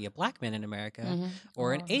better to be a black man in America Mhm.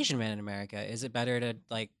 or an Oh. Asian man in America? Is it better to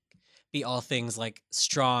like be all things like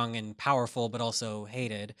strong and powerful, but also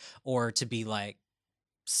hated, or to be like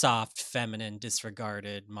soft, feminine,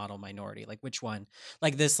 disregarded model minority? Like which one?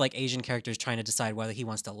 Like this like Asian character is trying to decide whether he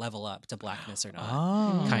wants to level up to blackness or not.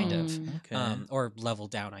 oh, kind of. Okay. Or level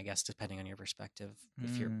down, I guess, depending on your perspective.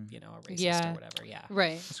 If you're, Mm. a racist Yeah. or whatever. Yeah.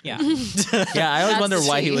 Right. Yeah. yeah, I always That's wonder the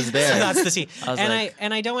why he tea. was So there. that's the tea. I was And like,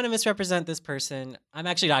 I don't want to misrepresent this person. I'm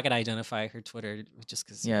actually not going to identify her Twitter just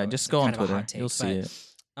because. yeah, just go on Twitter. You'll see it.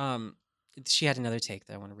 She had another take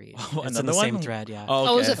that I want to read. Oh, It's in another the same one? thread. Yeah.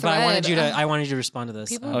 Oh, Oh, is okay. it But I wanted thread? you to respond to this.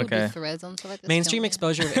 People Um, who Okay. do threads on stuff like this. Mainstream don't-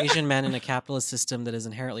 exposure of Asian men in a capitalist system that is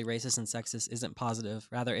inherently racist and sexist isn't positive.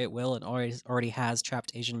 Rather, it will and already has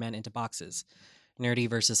trapped Asian men into boxes. Nerdy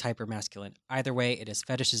versus hypermasculine. Either way, it is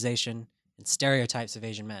fetishization and stereotypes of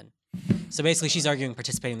Asian men. So basically, she's arguing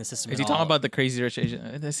participating in the system. Is at he talking all. about the crazy rich Asian?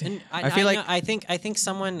 And I feel like know- I think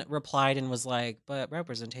someone replied and was like, "But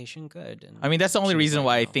representation, good." And I mean that's the only she was reason like,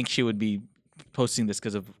 why I no. think she would be posting this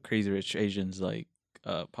because of Crazy Rich Asians like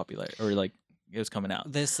popular or like it was coming out.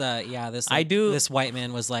 This I do- this white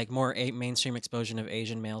man was like more mainstream exposure of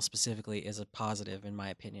Asian males specifically is a positive in my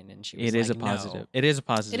opinion, and she was It is a like, positive. No. It is a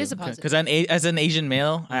positive. It is a positive. Because as an Asian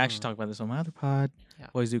male, I actually Mhm. talk about this on my other pod. Yeah.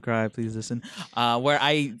 Boys Do Cry, please listen. Where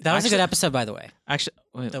I That was a actually, good episode, by the way. Actually,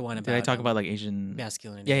 wait, The one did I about, talk about like Asian?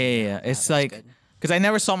 Masculinity. Yeah. It's that was like good. because I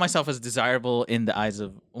never saw myself as desirable in the eyes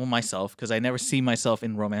of myself because I never see myself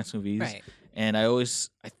in romance movies. Right. And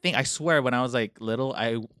I swear when I was like little,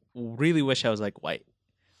 I really wish I was like white.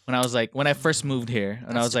 When I first moved here, and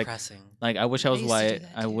I That's was like, depressing. I wish I was used to do white.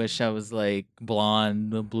 that I too. wish I was like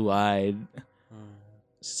blonde, blue-eyed,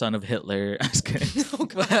 son of Hitler. I was kidding. Oh,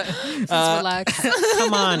 God. Just Uh, relax.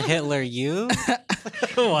 Come on, Hitler, you.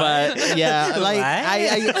 But yeah,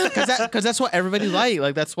 like What? because that's what everybody like.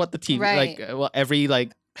 Like that's what the TV Right. like. Well, every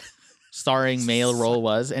like starring male role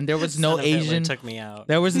was, and there was no Son of Hitler Asian. took me out.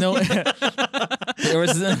 There was no. There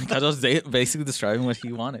was because I was basically describing what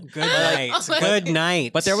he wanted. Good night. Good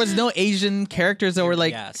night. But there was no Asian characters that were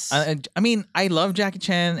like. Yes. I mean, I love Jackie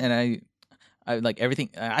Chan, and I like everything.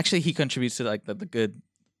 Actually, he contributes to like the good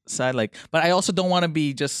side. Like, but I also don't want to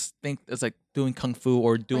be just think it's like doing kung fu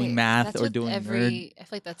or doing Right, math that's or with doing every. nerd. I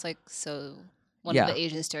feel like that's like so one Yeah. of the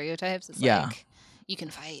Asian stereotypes. It's Yeah. like you can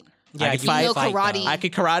fight, yeah, I could you fight- know karate. though. I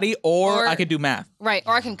could karate or Or- I could do math right?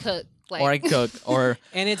 Or I can cook. Like, or I could cook or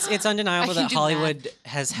And it's undeniable I can that do Hollywood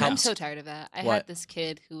has I'm helped. so tired of that. I What? had this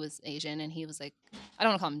kid who was Asian, and he was like, I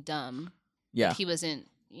don't want to call him dumb. yeah. He wasn't,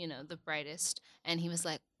 the brightest, and he was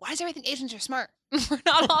like, "Why does everything Asians are smart? We're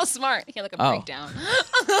not all smart." He had like a Oh. breakdown.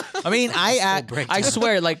 I mean, I Full breakdown. I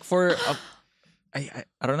swear, like for I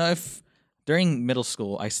don't know if during middle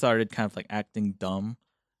school I started kind of like acting dumb.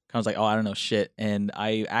 I was like, oh, I don't know shit, and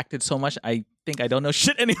I acted so much. I think I don't know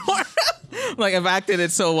shit anymore. Like I've acted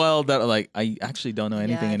it so well that like I actually don't know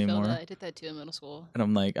anything yeah, I feel anymore, that. I did that too in middle school. and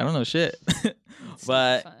I'm like, I don't know shit. It's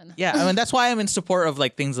But not fun. yeah, I mean that's why I'm in support of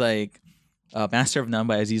like things like Master of None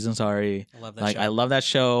by Aziz Ansari. I love that Like show. I love that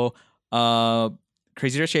show.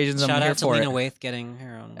 Crazy Rich Asians. I'm Shout here out to for Lena it. Waithe getting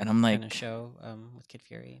her own And I'm kind like- of show with Kid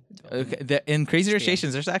Fury. Okay, in Crazy Rich Yeah.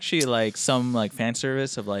 Asians, there's actually like some like fan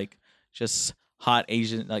service of like just hot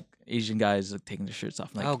Asian guys like, taking their shirts off.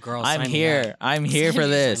 I'm like, Oh, girl, I'm sign me here. up. I'm here for Sign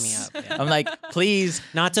me this. up, yeah. I'm like, please,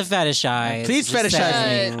 Not to fetishize. please just fetishize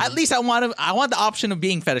saying. me. At least I want the option of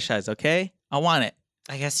being fetishized. Okay, I want it.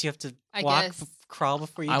 I guess you have to I walk, guess. crawl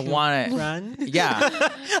before you I can want it. run. Yeah. I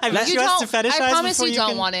Let- bet You you have to don't. fetishize I promise before you don't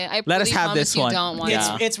can... want it. I Let us really have promise this you one. don't want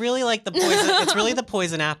Yeah. it. It's really like the poison. It's really the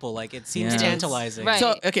poison apple. Like it seems Yeah. It is. tantalizing. Right.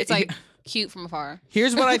 So, okay, It's like cute from afar.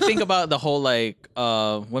 Here's what I think about the whole like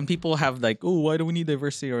when people have like, oh, why do we need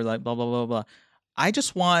diversity or like blah blah blah blah. I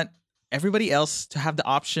just want everybody else to have the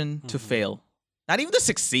option to Mhm. fail, not even to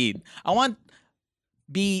succeed. I want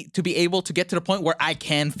to be able to get to the point where I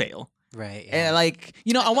can fail, Right. Yeah. and like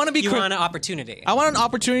I want to be. you want an opportunity. I want an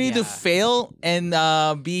opportunity Yeah. to fail and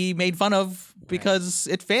be made fun of because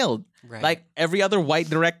it failed. Right. Like every other white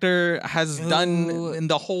director has done Ooh. in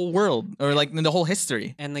the whole world or like in the whole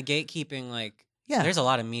history. and the gatekeeping, like, Yeah. there's a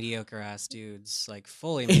lot of mediocre ass dudes, like,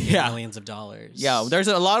 fully making Yeah. millions of dollars. Yeah, there's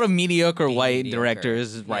a lot of mediocre white Mediocre.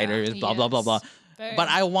 directors, Yeah. writers, blah blah blah blah. Very-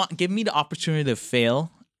 But give me the opportunity to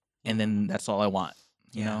fail, and then that's all I want.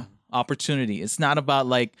 You Yeah. know, opportunity. It's not about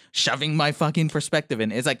like shoving my fucking perspective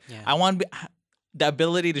in. It's like Yeah. I want the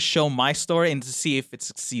ability to show my story and to see if it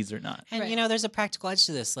succeeds or not. And Right. there's a practical edge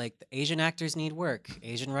to this. Like, the Asian actors need work.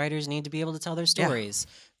 Asian writers need to be able to tell their stories.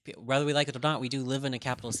 Whether we like it or not, we do live in a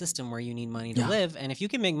capitalist system where you need money to Yeah. live. And if you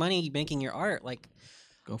can make money making your art, like,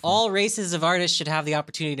 Go for all races of artists should have the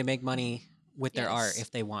opportunity to make money with their Yes. art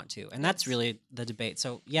if they want to. And that's Yes. really the debate.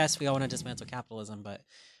 So, yes, we all want to dismantle capitalism, but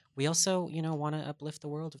we also, want to uplift the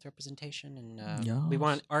world with representation. And we Yes.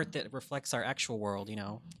 want art that reflects our actual world,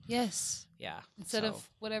 yes, Yeah. instead so- of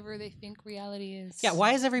whatever they think reality is. Yeah,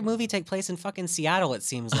 why does every movie take place in fucking Seattle? It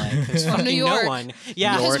seems like there's Or New fucking York. no one.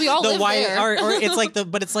 Yeah, Because we all the live white, there. or it's like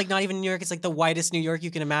but it's like not even New York. It's like the whitest New York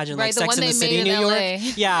you can imagine, Right, like the Sex one in the they City, made in New York.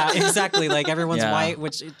 LA. Yeah, exactly. Like everyone's Yeah. white,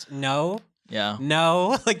 which no, Yeah.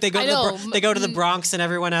 no. Like they go I to the know, they go to the mm. Bronx and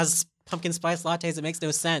everyone has pumpkin spice lattes. It makes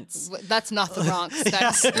no sense. That's not the Bronx. Yeah,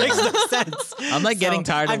 That's it makes no sense. I'm like getting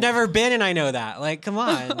tired I've of- never been, and I know that. Like, come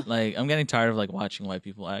on. Like I'm getting tired of like watching white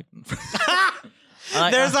people act.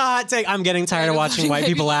 Like, There's a hot take. I'm getting tired of watching white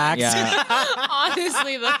people act. Yeah.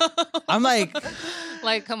 honestly though. I'm like,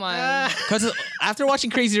 Like, come on. because after watching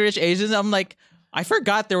Crazy Rich Asians, I'm like, I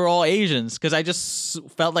forgot they were all Asians because I just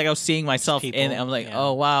felt like I was seeing myself in People, it. I'm like, yeah.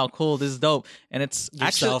 oh wow, cool, this is dope, and it's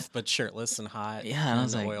Yourself, but shirtless and hot. actually yeah. And I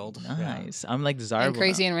was like, oiled. Yeah. nice. I'm like desirable. And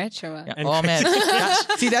crazy now. and rich or what? Yeah. And Oh man,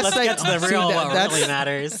 see that's Let's like get to the see, real that- what really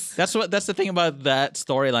matters. That's the thing about that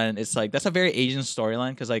storyline. It's like that's a very Asian storyline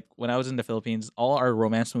because like when I was in the Philippines, all our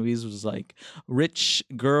romance movies was like rich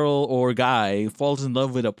girl or guy falls in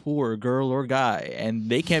love with a poor girl or guy, and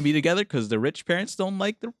they can't be together because the rich parents don't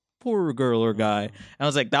like the poor girl or guy. And I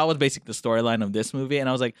was like, that was basically the storyline of this movie, and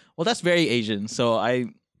I was like, well, that's very Asian, so I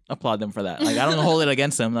applaud them for that. Like I don't hold it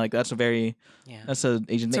against them. Like that's a very Yeah. that's an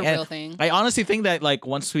Asian It's a thing. And real thing. I honestly think that like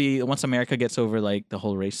once America gets over like the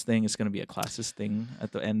whole race thing, it's gonna be a classist thing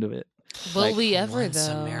at the end of it. Will like, we ever once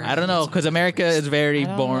though? America- I don't know because America is very I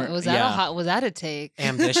don't born. know. Was that yeah. was that a take?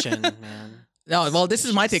 Ambition, man. No, well, this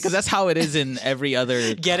is my take because that's how it is in every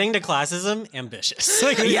other. Getting to classism, ambitious.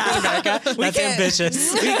 Like, Yeah. America, We that's can't-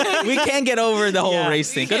 ambitious. We can't get over the whole Yeah.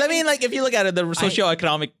 race thing. Because I mean, like, if you look at it, the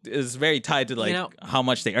socioeconomic is very tied to like know, how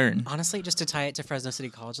much they earn. Honestly, just to tie it to Fresno City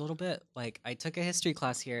College a little bit, like I took a history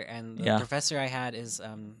class here, and the Yeah. professor I had is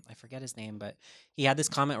I forget his name, but he had this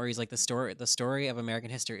comment where he's like, the story of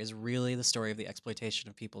American history is really the story of the exploitation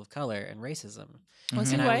of people of color and racism. Was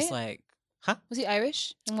he And I white? was like, huh? Was he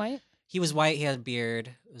Irish and white? He was white. He had a beard.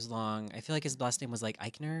 It was long. I feel like his last name was like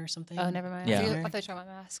Eichner or something. Oh, never mind. Yeah. I thought you were talking about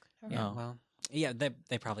Mask. Never Yeah. mind. Well, yeah.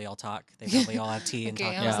 They probably all talk. They probably all have tea and Okay,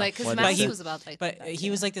 talk. I Yeah. was like, because What Mask is it? was about like. But that, he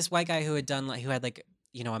yeah. was like this white guy who had done like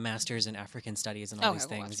a master's in African studies and all Okay, these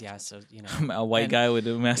well, things. gotcha. Yeah. So A white and- guy with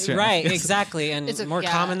a master. Right, exactly, and It's a- more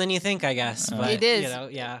yeah. common than you think, I guess. But, It is. You know,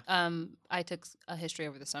 yeah. I took a history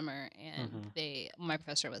over the summer, and Mhm. my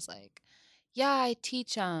professor was like, "Yeah, I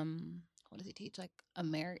teach what does he teach? Like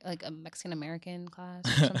like a Mexican American class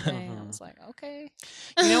or something." I Mhm. was like, "Okay."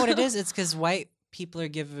 You know what it is? It's because white people are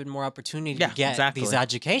given more opportunity Yeah, to get exactly. these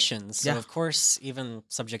educations. So Yeah. of course, even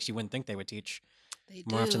subjects you wouldn't think they would teach They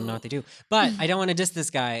more often than do. not they do. But I don't want to diss this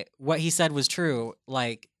guy. What he said was true.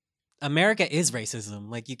 Like America is racism.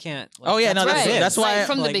 Like you can't. Like, Oh, yeah, no, what it Right. is. that's why- Like,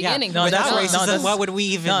 from the Like, yeah. beginning. No, Without that's- no, racism, that's- what would we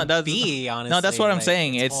even no, that's- be? Honestly, No, that's what I'm Like,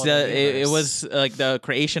 saying. a It's whole other it universe. was like the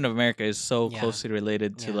creation of America is so Yeah. closely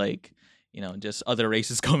related to Yeah. like just other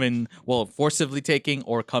races coming, well, forcibly taking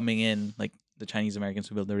or coming in, like the Chinese Americans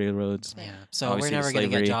who built the railroads. Yeah. So Obviously, we're never going to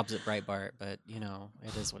slavery. get jobs at Breitbart, but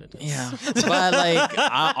it is what it is. Yeah, but like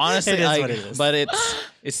honestly, It is like, what it is. but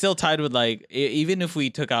it's still tied with like even if we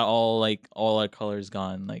took out all our colors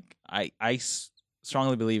gone, like I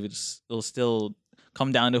strongly believe it'll still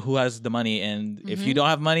come down to who has the money, and if you Mhm. don't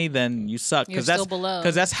have money, then you suck You're because that's still below.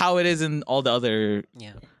 because that's how it is in all the other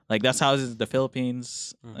Yeah. like that's how it is in the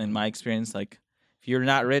Philippines Mhm. in my experience. Like if you're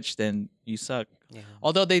not rich, then you suck. Yeah.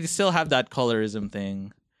 Although they still have that colorism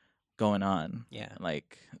thing going on. Yeah.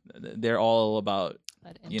 Like they're all about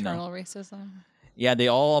That you know. internal racism. yeah, they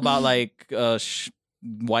all about like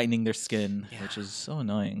whitening their skin, Yeah. which is so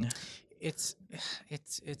annoying. It's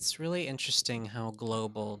really interesting how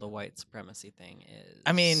global the white supremacy thing is.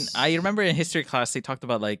 I mean, I remember in history class they talked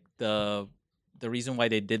about like the reason why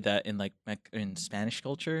they did that in like in Spanish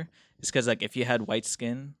culture is because like if you had white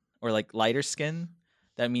skin or like lighter skin,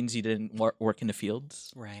 that means you didn't work in the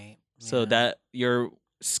fields. right. So yeah. that your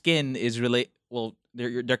skin is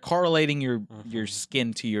they're correlating your Mhm.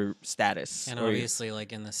 skin to your status. And or your- obviously,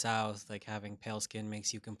 like in the South, like having pale skin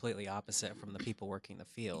makes you completely opposite from the people working the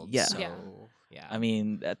fields. Yeah. So, Yeah. yeah. I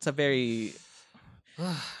mean, that's a very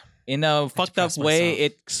in a fucked up depressed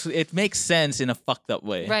way. It makes sense in a fucked up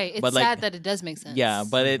way. Right. It's but like, sad that it does make sense. yeah,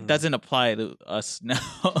 but it Mhm. doesn't apply to us now.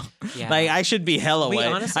 Yeah. Like I should be hella We white.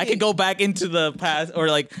 I honestly- could go back into the past, or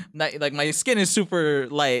like my skin is super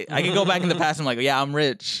light. I could go back in the past. And I'm like, yeah, I'm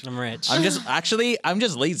rich. I'm rich. I'm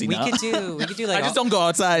just lazy we now. could do I like just don't go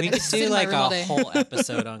outside. we could Sit do in my like room all a day. whole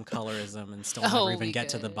episode on colorism and still Oh, never even we get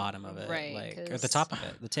to the could. bottom of it, Right, like or the 'cause- top of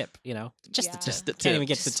it, the tip. Just Yeah. the tip. Just the Can't even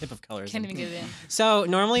tip. get to the tip of colorism. Can't even get it in. So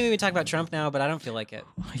normally we would talk about Trump now, but I don't feel like it.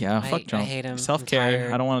 Yeah, fuck I Trump. hate him. I'm Self care.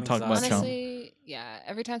 tired. I don't want I'm to talk about exhausted. Trump. Honestly, yeah.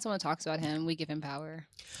 Every time someone talks about him, we give him power.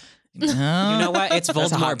 You know what? It's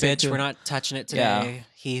That's a hot Voldemort, take, bitch. too. We're not touching it Yeah. today.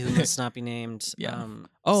 He who must not be named. Yeah.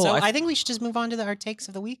 So I- I think we should just move on to our takes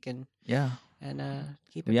of the week and Yeah.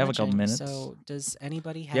 keep it. We have a couple punching. minutes. So does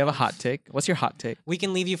anybody have? You have a hot take? What's your hot take? We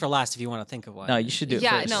can leave you for last if you want to think of one. No, you should do it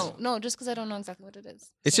Yeah, first. no, just because I don't know exactly what it is.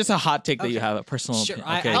 It's just a hot take that you Okay. have, a personal Sure,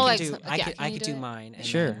 opinion. I, Okay. I Oh, could like, do. so- I yeah, could. can I you could do do it? mine. And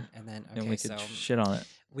Sure. Then and okay. we could So shit on it.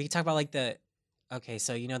 we can talk about like the. Okay,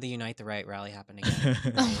 so the Unite the Right rally happened again.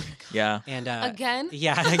 Oh my Yeah. And Again?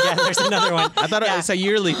 yeah, again, there's another one. I thought Yeah. it's a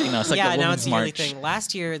yearly thing now. It's like yeah, the now Women's it's a yearly March. thing.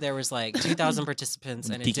 Last year there was like 2,000 participants,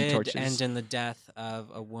 and it Tiki did torches. end in the death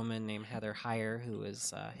of a woman named Heather Heyer, who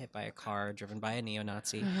was hit by a car driven by a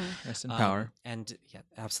neo-Nazi. Mhm. Rest in power. And yeah,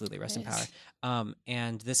 absolutely, rest in power. Yes.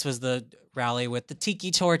 And this was the rally with the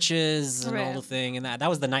tiki torches and all Right. the thing, and that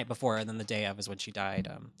was the night before, and then the day of is when she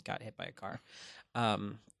died. Got hit by a car.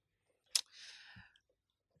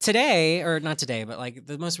 Today, or not today, but like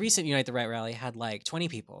the most recent Unite the Right rally had like 20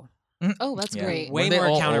 people. Oh, that's Yeah. great. Way they more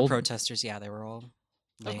all counter old? protesters. Yeah, they were all.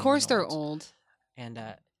 Of lame course and they're old. And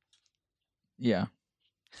Yeah.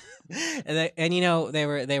 and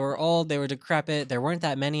they were old, they were decrepit. There weren't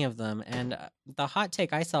that many of them, and the hot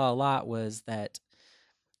take I saw a lot was that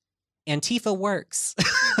Antifa works.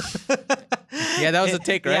 Yeah, that was a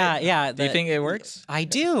take, right? Yeah, yeah. Do you think it works? I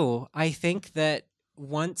do. I think that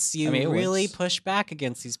once you mean, it really works. push back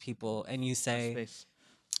against these people and you say,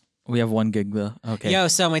 We have 1 gig though. Okay. "Yo,"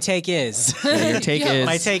 so my take is, Yeah, your take Yo. is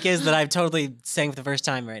my take is that I'm totally saying for the first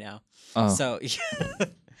time right now. Oh. So,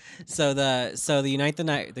 so the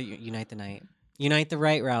Unite the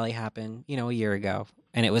Right rally happened, a year ago,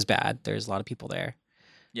 and it was bad. There's a lot of people there,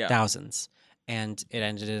 yeah. thousands, and it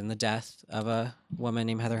ended in the death of a woman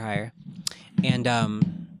named Heather Heyer. And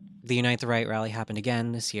the Unite the Right rally happened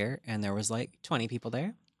again this year, and there was like 20 people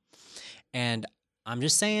there. And I'm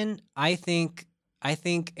just saying, I think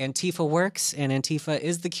Antifa works, and Antifa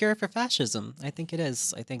is the cure for fascism. I think it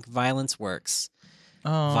is. I think violence works.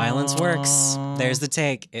 Violence works. There's the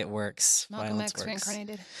take. It works. Malcolm Violence X works.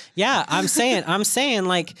 reincarnated. Yeah, I'm saying,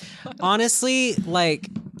 like, honestly, like,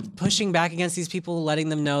 pushing back against these people, letting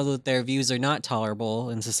them know that their views are not tolerable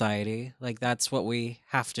in society. Like, that's what we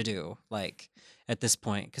have to do. Like, at this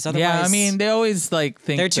point, because otherwise, Yeah, I mean, they always like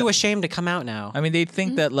think they're too ashamed to come out now. I mean, they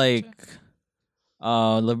think that like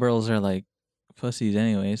liberals are like pussies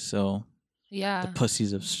anyway, so Yeah. the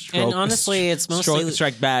pussies of stroke. And honestly, it's mostly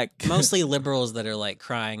strike back. mostly liberals that are like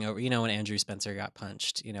crying over. When Andrew Spencer got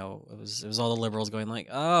punched, it was all the liberals going like,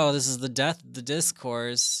 "Oh, this is the death of the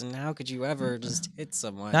discourse, and how could you ever just hit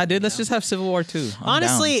someone?" Nah, dude, let's just have Civil War 2.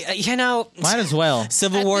 honestly, might as well.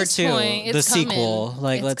 Civil At War this 2, point, the it's coming. sequel.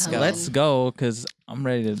 Like, It's let's go. coming. Let's go, because I'm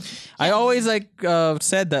ready to. I always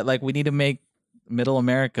said that like we need to make Middle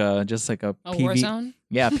America just like a War zone.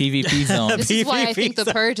 Yeah, PvP zone. This is why I PvP think the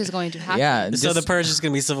zone. purge is going to happen. Yeah, So the just- purge is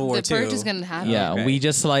gonna be Civil War the 2. purge is going to happen. Yeah, Okay. we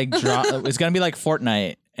just like drop. It's gonna be like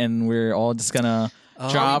Fortnite, and we're all just gonna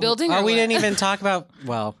drop. building Oh, or we what? didn't even talk about.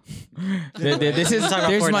 Well, This is Talk about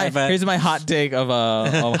here's my Fortnite, but- here's my hot take of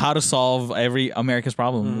how to solve every America's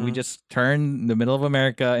problem. We just turn the middle of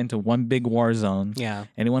America into one big war zone. yeah.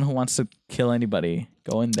 Anyone who wants to kill anybody,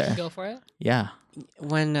 go in there. Go for it. Yeah.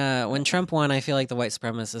 When Trump won, I feel like the white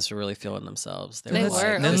supremacists were really feeling themselves. They were were.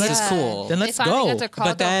 like, Then "This let's- is cool." then let's they finally go. got their But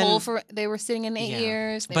caught then- the hole for. They were sitting in 8 Yeah.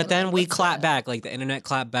 years. They But were then like, we "Let's clap go." back, like the internet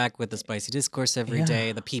clapped back with the spicy discourse every Yeah.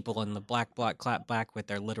 day. The people in the black bloc clap back with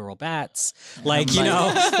their literal bats. Like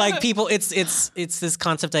like- like people. It's this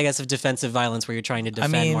concept, I guess, of defensive violence where you're trying to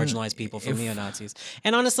defend mean, marginalized people from if- neo Nazis.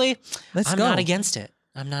 And honestly, Let's I'm go. not against it.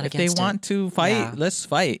 I'm not If they against it. want to fight, Yeah. let's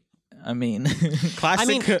fight. I mean, classic. I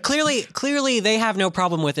mean, clearly, they have no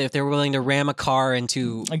problem with it if they're willing to ram a car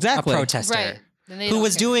into Exactly. a protester. Right. Then they Who don't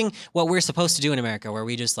was care. doing what we're supposed to do in America, where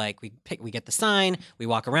we just like we get the sign, we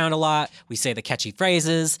walk around a lot, we say the catchy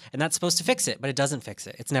phrases, and that's supposed to fix it, but it doesn't fix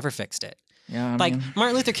it. It's never fixed it. yeah, I Like mean,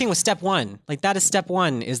 Martin Luther King was step 1. Like that is step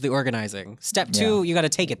 1 is the organizing. Step 2, you got to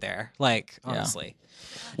take it there. Like honestly,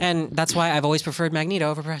 and that's why I've always preferred Magneto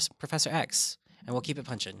over Professor X, and we'll keep it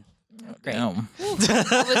punching. Great. damn.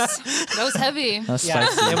 That was heavy. That's Yeah,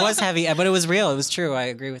 spicy. it was heavy, but it was real. It was true. I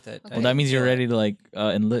agree with it. Well, that means you're ready to like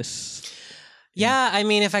enlist. Yeah, I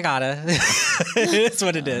mean, if I gotta, it's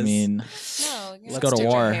what it is. I mean, No, Let's go to do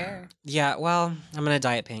your war. hair. yeah. Well, I'm gonna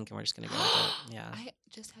diet pink, and we're just gonna go with it. Yeah, I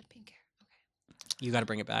just had pink hair. Okay. you got to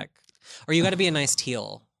bring it back, or you got to be a nice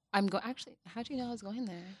teal. I'm going. Actually, how'd you know I was going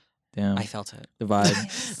there? damn, I felt it. the vibe.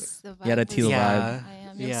 Yes, the You had a vibe was- teal Yeah. I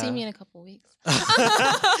am. You'll Yeah. see me in a couple weeks.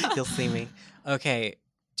 You'll see me. Okay.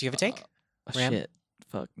 Do you have a take? Ram? Shit,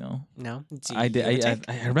 fuck no. No. Do I you did. have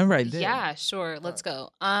a I take? remember I did. Yeah, sure. Let's go.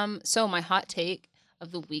 So my hot take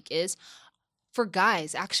of the week is for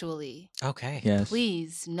guys, actually. Okay. Yes.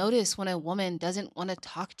 Please notice when a woman doesn't want to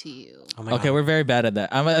talk to you. Oh my Okay, God. we're very bad at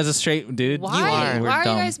that. I'm as a straight dude. Why? are. We're Why are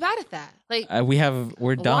dumb. you guys bad at that? Like,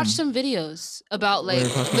 We're dumb. watch some videos about like We're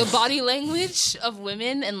fucking- the body language of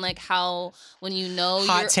women and like how when you know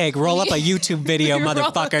Hot you're, take. Roll up a YouTube video, Roll-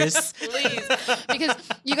 motherfuckers. Please, because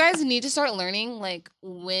you guys need to start learning like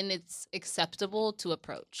when it's acceptable to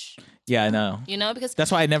approach. Yeah, I know. You know, because That's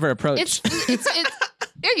why I never approach. it's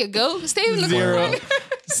there you go. Stay in the Zero. corner.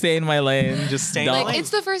 Stay in my lane. Just Stay in don't. my Like lane.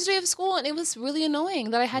 it's the first day of school, and it was really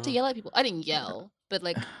annoying that I had to Mm. yell at people. I didn't yell, but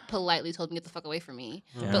like politely told me get the fuck away from me.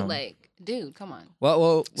 Yeah. But like, dude, come on.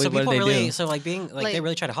 Well, So wait, what people did they really, do? so like being like, Like- they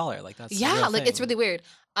really try to holler like that's a Yeah, real like it's thing. really weird.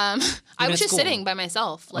 I Even was at just school. sitting by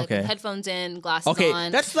myself, like Okay. with headphones in, glasses Okay,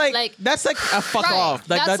 on. that's like, that's like a fuck Right. off.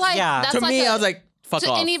 Like that's like yeah. that's to like me, I I was like, fuck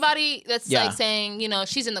to off. anybody that's Yeah. like saying, you know,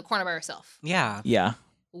 she's in the corner by herself. Yeah. Yeah.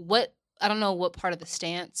 What I don't know what part of the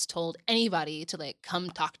stance told anybody to like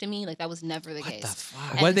come talk to me. Like that was never the What case. the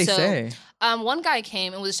fuck? What did they so- say? One guy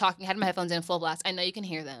came and was talking, had my headphones in full blast. I know you can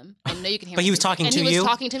hear them. I know you can hear. But my he was music. talking and to he you? was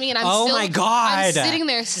talking to me, and I'm Oh still, my God. I'm sitting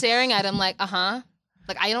there staring at him like, like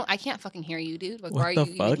Like I can't fucking hear you, dude. Like What why are the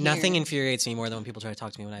you fuck? even here? Nothing infuriates me more than when people try to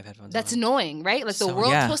talk to me when I have headphones That's on. annoying, right? Like the So-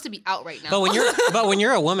 world's Yeah. supposed to be out right now. But when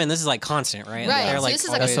you're a woman, this is like constant, right? Right. They're So like this is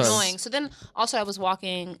like That's what- annoying. So then also I was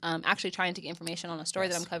walking, actually trying to get information on a story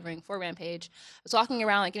that I'm covering for Rampage. I was walking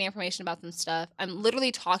around like getting information about some stuff. I'm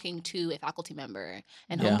literally talking to a faculty member,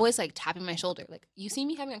 and Yeah. homeboy's like tapping my shoulder, like, you see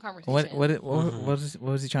me having a conversation. What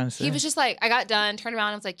was he trying to say? He was just like, I got done, turned around,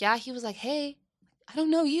 and was like, yeah. He was like, hey, I don't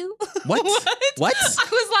know you. What? What? I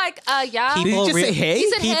was like, yeah. Did he just say hey? He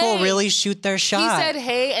said, people hey. really shoot their He shot. said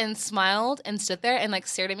hey and smiled and stood there and like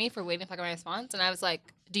stared at me for waiting for like my response. And I was like,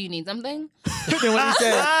 do you need something? Then what he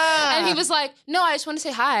said? And he was like, no, I just want to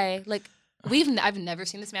say hi. Like, I've never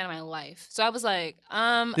seen this man in my life. So I was like,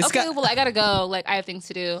 This okay, guy- well, I gotta go. Like, I have things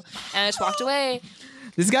to do. And I just walked away.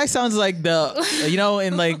 This guy sounds like the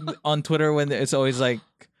in like on Twitter when it's always like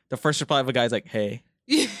the first reply of a guy's like, "Hey."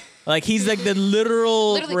 Like he's like the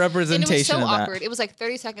literal Literally. representation And it was so of that. awkward. It was like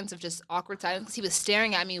 30 seconds of just awkward silence because he was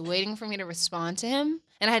staring at me, waiting for me to respond to him.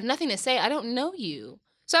 And I had nothing to say. I don't know you.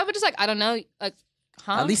 So I would just like, I don't know. Like,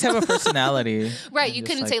 huh? At least have a personality. Right. and You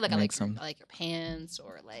just, couldn't say like, make some. I like your pants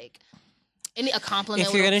or like a compliment.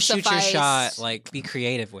 if you're would gonna shoot your suffice. shot, like be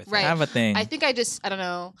creative with Right. it. Have a thing. I think I don't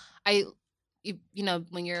know. You know,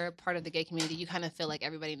 when you're part of the gay community, you kind of feel like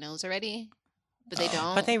everybody knows already, but they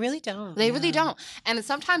don't. But they really don't. They really Yeah. don't. And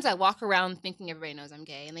sometimes I walk around thinking everybody knows I'm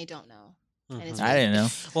gay, and they don't know. And it's Mhm. I didn't know.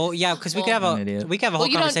 Well, yeah, because we Well- could have I'm an idiot. a whole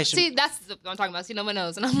you don't conversation. see. That's what I'm talking about. See, no one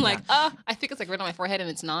knows, and I'm like, I think it's like right on my forehead, and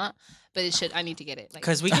it's not. But it should. I need to get it. Like,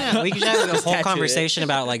 Because we could have a Just whole tattoo it. conversation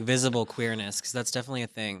about like visible queerness, because that's definitely a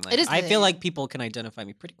thing. Like, It is a I feel thing. like people can identify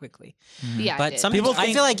me pretty quickly, yeah, I but did. some People people. I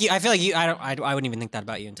think- feel like you. I feel like you. I wouldn't even think that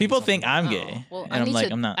about you. Until you People told me. think I'm Oh, gay, well, and I'm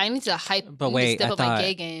like, I'm not. I need to hype. But I need to wait, step I up my thought-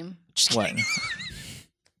 gay game. Just What? kidding.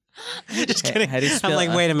 Just Hey, kidding. how do you I'm spell- like,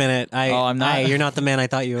 wait a minute. I'm not. You're not the man I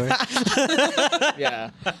thought you were. Yeah.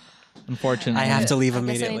 Unfortunately, I have to leave I guess I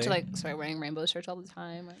immediately. need to like start wearing rainbow shirts all the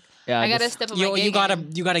time. Like, Yeah, I gotta just- step up my gay You gotta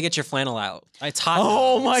game. get your flannel out. It's hot.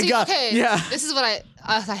 Oh now. my See, god! okay, Yeah. This is what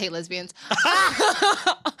I hate lesbians.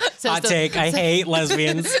 Hot take. I hate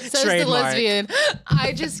lesbians. Says the Trademark. lesbian.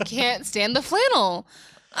 I just can't stand the flannel.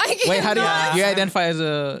 Wait, how do cannot- you identify as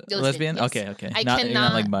a lesbian? yes. Okay, okay. I You're cannot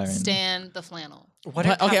not like Byron. stand the flannel. What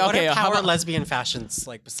are, Okay, what okay, are how power about- lesbian fashions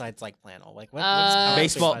like besides like flannel? Like what's Uh, power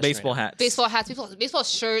baseball fashion baseball right now? hats. Baseball hats, baseball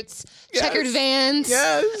shirts, Yes. checkered Vans.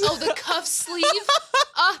 Yes. Oh, the cuff sleeve.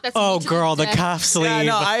 That's Oh, me to girl, the death. cuff sleeve. Yeah,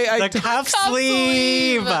 no, I- the cuff Cuff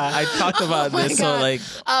sleeve. sleeve. I talked about Oh my this. So God. like,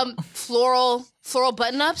 Floral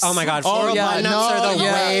button ups. Oh my God, Oh, floral yeah, button-ups no, are the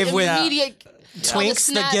yeah. wave with immediate. Twinks.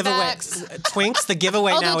 The giveaway. Twinks. The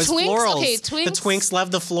giveaway Oh, the now is Twinks? florals. Okay, The Twinks. Twinks love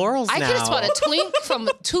the florals I now. could have spot a twink from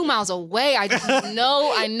 2 miles away. I just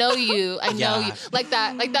know, I know you. I know Yeah. you. Like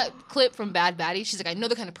that clip from Bad Baddie. She's like, I know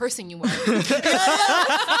the kind of person you are. That's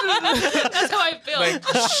how I feel.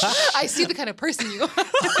 I see the kind of person you are.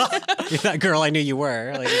 You're that girl I knew you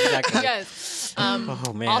were. Like exactly. Yes.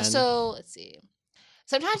 Oh man. Also, let's see.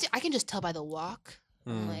 Sometimes I can just tell by the walk.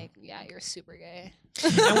 I'm Mm. like, yeah, you're super gay.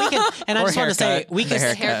 and we can. And I Or just want to say haircut. we The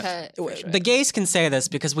can. haircut. For sure. The gays can say this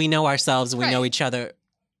because we know ourselves and we know Right. each other.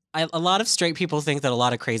 A lot of straight people think that a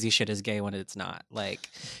lot of crazy shit is gay when it's not. Like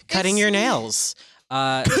cutting your nails.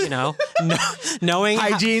 Knowing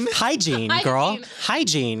Hygiene. hygiene, girl,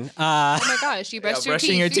 hygiene. Oh my gosh, you brushed your brushing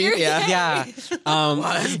teeth. your teeth, yeah. Yeah. that's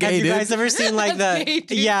Have gay, you dude. guys ever seen like That's gay, the?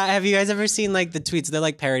 dude. Yeah. Have you guys ever seen like the tweets? They're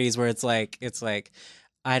like parodies where it's like.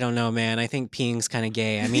 I don't know, man. I think peeing's kind of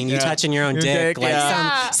gay. I mean, you Yeah. touching your own Your dick, dick, like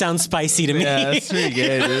yeah. sounds spicy to me. Yeah, that's pretty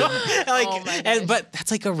gay, dude. like, Oh my and, gosh. but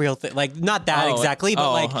that's like a real thing. Like, not that Oh, exactly, but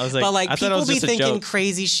oh, like, I was like, but like I thought it people was be just a thinking joke.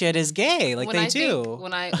 crazy shit is gay. Like when they I do. Think,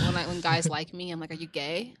 when guys like me, I'm like, are you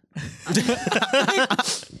gay?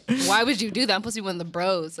 Why would you do that? I'm supposed to be one of the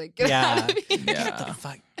bros. Like, get Yeah. out of here. Yeah.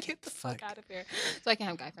 Get the fuck. Out of here. So I can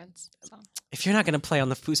have guy friends. So. If you're not gonna play on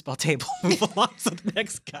the foosball table, move along so the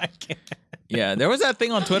next guy can. Yeah, there was that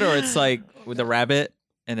thing on Twitter where it's like with the rabbit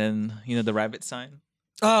and then the rabbit sign.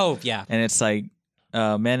 Oh yeah. And it's like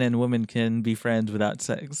men and women can be friends without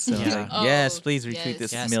sex. So Yeah. like, Oh, yes, please retweet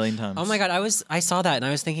this yes. a million times. Oh my god, I saw that and I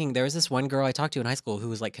was thinking there was this one girl I talked to in high school who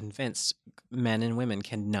was like convinced men and women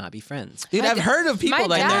cannot be friends. Dude, I've heard of people My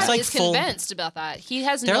like dad there's, like, is full- convinced about that. He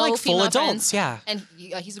has They're no like full female adults, friends, yeah. and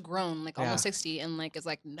he's grown, like almost 60, and like is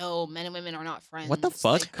like, no, men and women are not friends. What the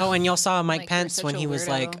fuck? Like, Oh, and y'all saw Mike Like, you're Pence such when a he was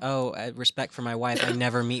like, weirdo. "Oh, respect for my wife, I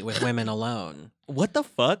never meet with women alone." what the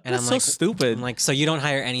fuck? And That's I'm so like- stupid. I'm like, so you don't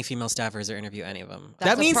hire any female staffers or interview any of them?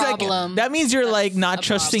 That's that means a problem. that means you're like That's not a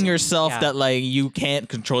trusting problem. yourself Yeah. that like you can't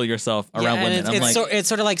control yourself around and women. it's it's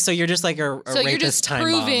sort of like, so you're just like a So you're rapist just time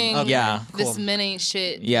proving bomb. Okay, Yeah. cool. This men ain't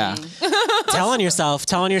shit. Yeah. thing. telling yourself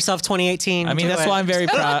 2018. I mean, do that's it. why I'm very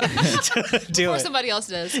proud. do Or it. somebody else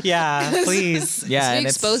does. Yeah, please. Yeah, We and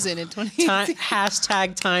expose it in 2018.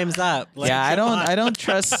 Hashtag times up. Like, yeah, I come don't on. I don't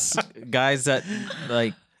trust guys that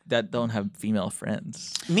like that don't have female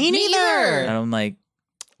friends. Me Me neither. And I'm like,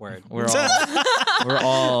 Word. we're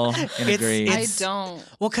all in agree. I It's- don't.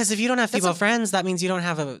 Well, because if you don't have That's female a- friends, that means you don't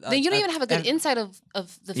have a. Then you don't even have a good insight of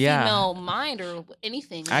the Yeah. female mind or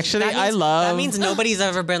anything. Like, Actually, That I means- love That means nobody's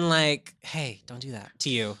ever been like, "Hey, don't do that" to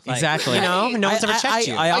you. Like, Exactly. You know, no one's ever checked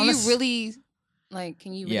you. are honest- you really like?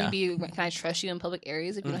 Can you really Yeah. be? Can I trust you in public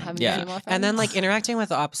areas if you don't have any Yeah. female friends? And then like interacting with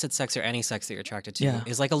the opposite sex or any sex that you're attracted to Yeah.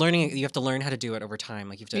 is like a learning. You have to learn how to do it over time.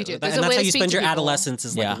 Like you have You to, do. and There's a that's way how to you speak spend to your people. adolescence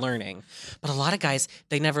is like Yeah. learning. But a lot of guys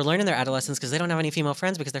they never learn in their adolescence because they don't have any female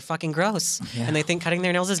friends because they're fucking gross Yeah. and they think cutting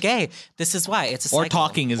their nails is gay. This is why it's a or cycle.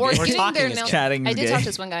 talking is or gay. getting talking their is nails. Chatting I is did gay. talk to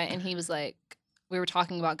this one guy, and he was like, we were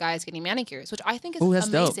talking about guys getting manicures, which I think is Ooh, that's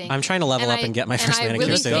dope. amazing. I'm trying to level up and get my first and I manicure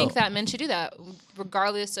really soon. think that men should do that,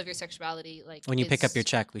 regardless of your sexuality. Like When you pick up it's- your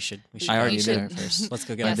check, we should. I already go did. there first. Let's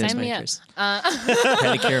go get Yeah, our first sign me up. manicures.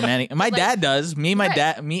 Pedicure, manicure. My Like- dad does. My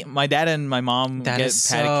dad and my mom That get is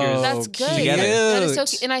so pedicures. That's good. together. That is so Cute.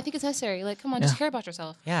 cute. And I think it's necessary. Like, come on, just Yeah. care about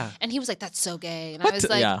yourself. Yeah. And he was like, "That's so gay," and What? I was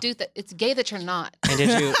like, Yeah. "Dude, it's gay that you're not." And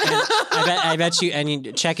did you? And I bet you. And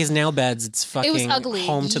you check his nail beds. It's fucking It was ugly.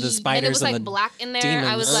 home to the And spiders it was like the black in there.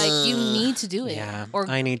 I was demons. like, "You need to do it." Yeah, Or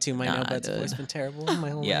I need to. My Nah, nail bed's dude. always been terrible my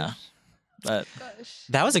whole Yeah, life. but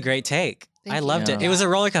That was a great take. Thank I you. loved it. Yeah. It was a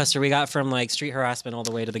roller coaster. We got from like street harassment all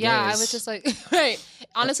the way to the yeah, gays. I was just like, right.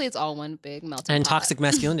 Honestly, it's all one big melting and pot. toxic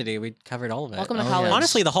masculinity. We covered all of it. Welcome to Oh, college. yeah.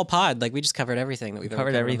 Honestly, the whole pod. Like we just covered everything that we've ever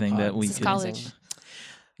covered covered on the everything pod. that we This is could. college.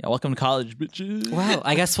 Yeah, welcome to college, bitches. Well,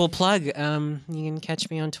 I guess we'll plug. You can catch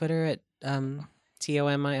me on Twitter at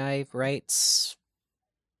TOMII Rights.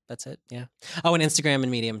 That's it. Yeah. Oh, and Instagram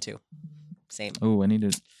and Medium too. Same. Oh, I need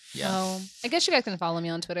to. Yeah. Oh, I guess you guys can follow me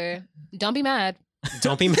on Twitter. Don't be mad.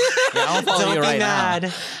 Don't be mad. Yeah, I'll follow Don't you be right now. mad.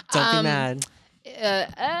 Don't be Um, mad.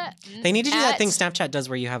 They need to do that thing Snapchat does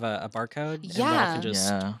where you have a barcode. and y'all Yeah. can just-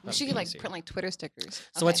 Yeah. We that'd should be get like easier. print like Twitter stickers.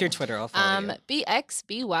 So what's Okay. your Twitter? I'll follow you.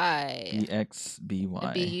 BXBY.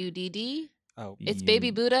 EXBY. BUDD. Oh, It's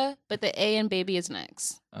Baby Buddha, but the A in baby is an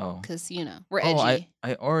X. Oh. Because, you know, we're Oh, edgy.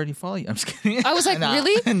 I already follow you. I'm just kidding. I was like, Nah.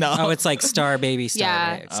 really? No. oh, it's like star baby star.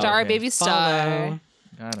 yeah, right? Star okay. Baby Star. Follow.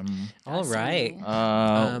 Got him. All right.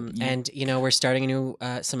 Yeah. And you know we're starting a new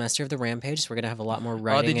semester of the Rampage, so we're gonna have a lot more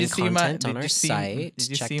writing did you and see my- content on did our you see- site. did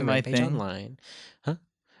you Check see the my Rampage thing? online. Huh?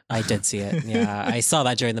 I did see it. Yeah, I saw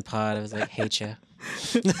that during the pod. I was like, hate you.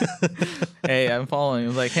 Hey, I'm following. I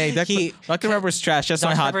was like, hey, Dr. Pepper's trash. That's my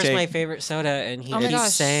Dr. hot Pepper's take. my favorite soda, and he Oh my keeps gosh.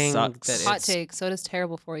 saying Sucks. that Hot it's take. Soda's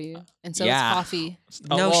terrible for you. And so Yeah. is coffee.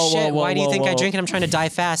 Oh, no whoa, shit. whoa, Why do you whoa, think I whoa. drink it? I'm trying to die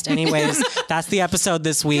fast. Anyways, that's the episode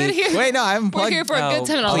this Good week. here. Wait, no, I haven't We're plugged. here for a good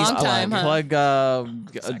time and a please long time, huh? Plug.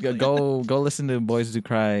 Go listen to Boys Do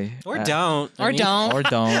Cry. Or don't. I Or mean- don't. Or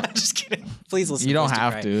don't. Just kidding. Please listen. You to don't Boys Do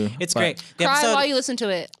have Cry. to. It's but great. The Cry episode, while you listen to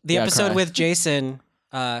it. the Yeah, episode cry. with Jason.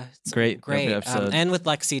 It's Great episode. and with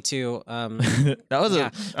Lexi too. That was Yeah.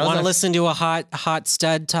 Want to listen to a hot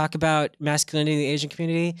stud talk about masculinity in the Asian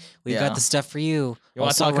community? We've Yeah. got the stuff for you. You wanna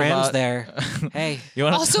Also, talk Rams about- there. Hey, You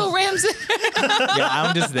want Also, Rams. Yeah,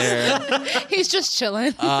 I'm just there. He's just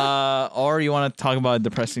chilling. Or you want to talk about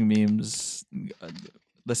depressing memes?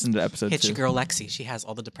 Listen to episode hit 2. your girl Lexi. She has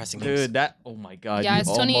all the depressing names. Dude, that. Oh my god. Yeah, you it's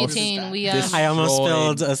almost 2018. We I almost destroyed-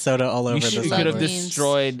 spilled a soda all over You this. could love have episode. memes.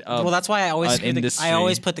 destroyed. Well, that's why I always an industry. I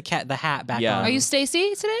always put the hat back Yeah. on. Are you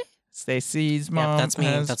Stacy today? Stacy's Yep, mom. that's me.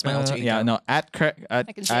 has, That's my alter ego. Yeah, no. At can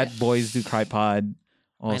see at it. Boys Do Cry Pod.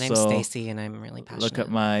 My Also, name's Stacy, and I'm really passionate. look up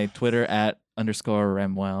my Twitter at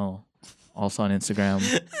 _Remwell. Also on Instagram.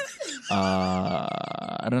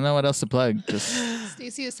 I don't know what else to plug. Just it's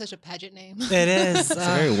Stacy is such a pageant name. It is. a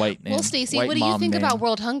very white name. Well, Stacy, White what do you mom think name. about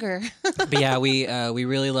world hunger? But yeah, we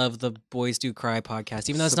really love the Boys Do Cry podcast.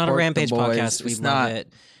 Even though it's not a Support the Rampage boys. podcast, we It's love not.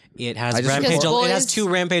 it. It has I just Rampage. support- It has Boys- 2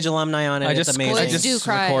 Rampage alumni on it. I It's just amazing. I Boys do just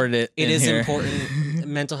cry. recorded it. It in is here. important.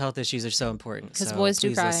 Mental health issues are so important. Because so boys do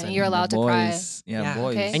please cry. listen. And you're allowed to cry. Boys. Yeah, Yeah.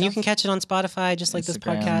 boys. Okay. And you can catch it on Spotify, just like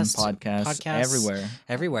Instagram, this podcasts, podcasts. everywhere.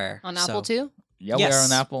 Everywhere. On So, Apple too? Yeah, we are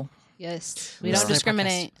Yes. on Apple. Yes. we We don't listen to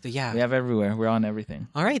discriminate. podcasts. Yeah. We have everywhere. We're on everything.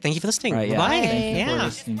 All right. Thank you for listening. All right, yeah. Bye. Thank you for Yeah.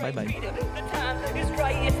 listening. Bye bye. The time is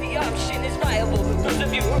right if the option is right.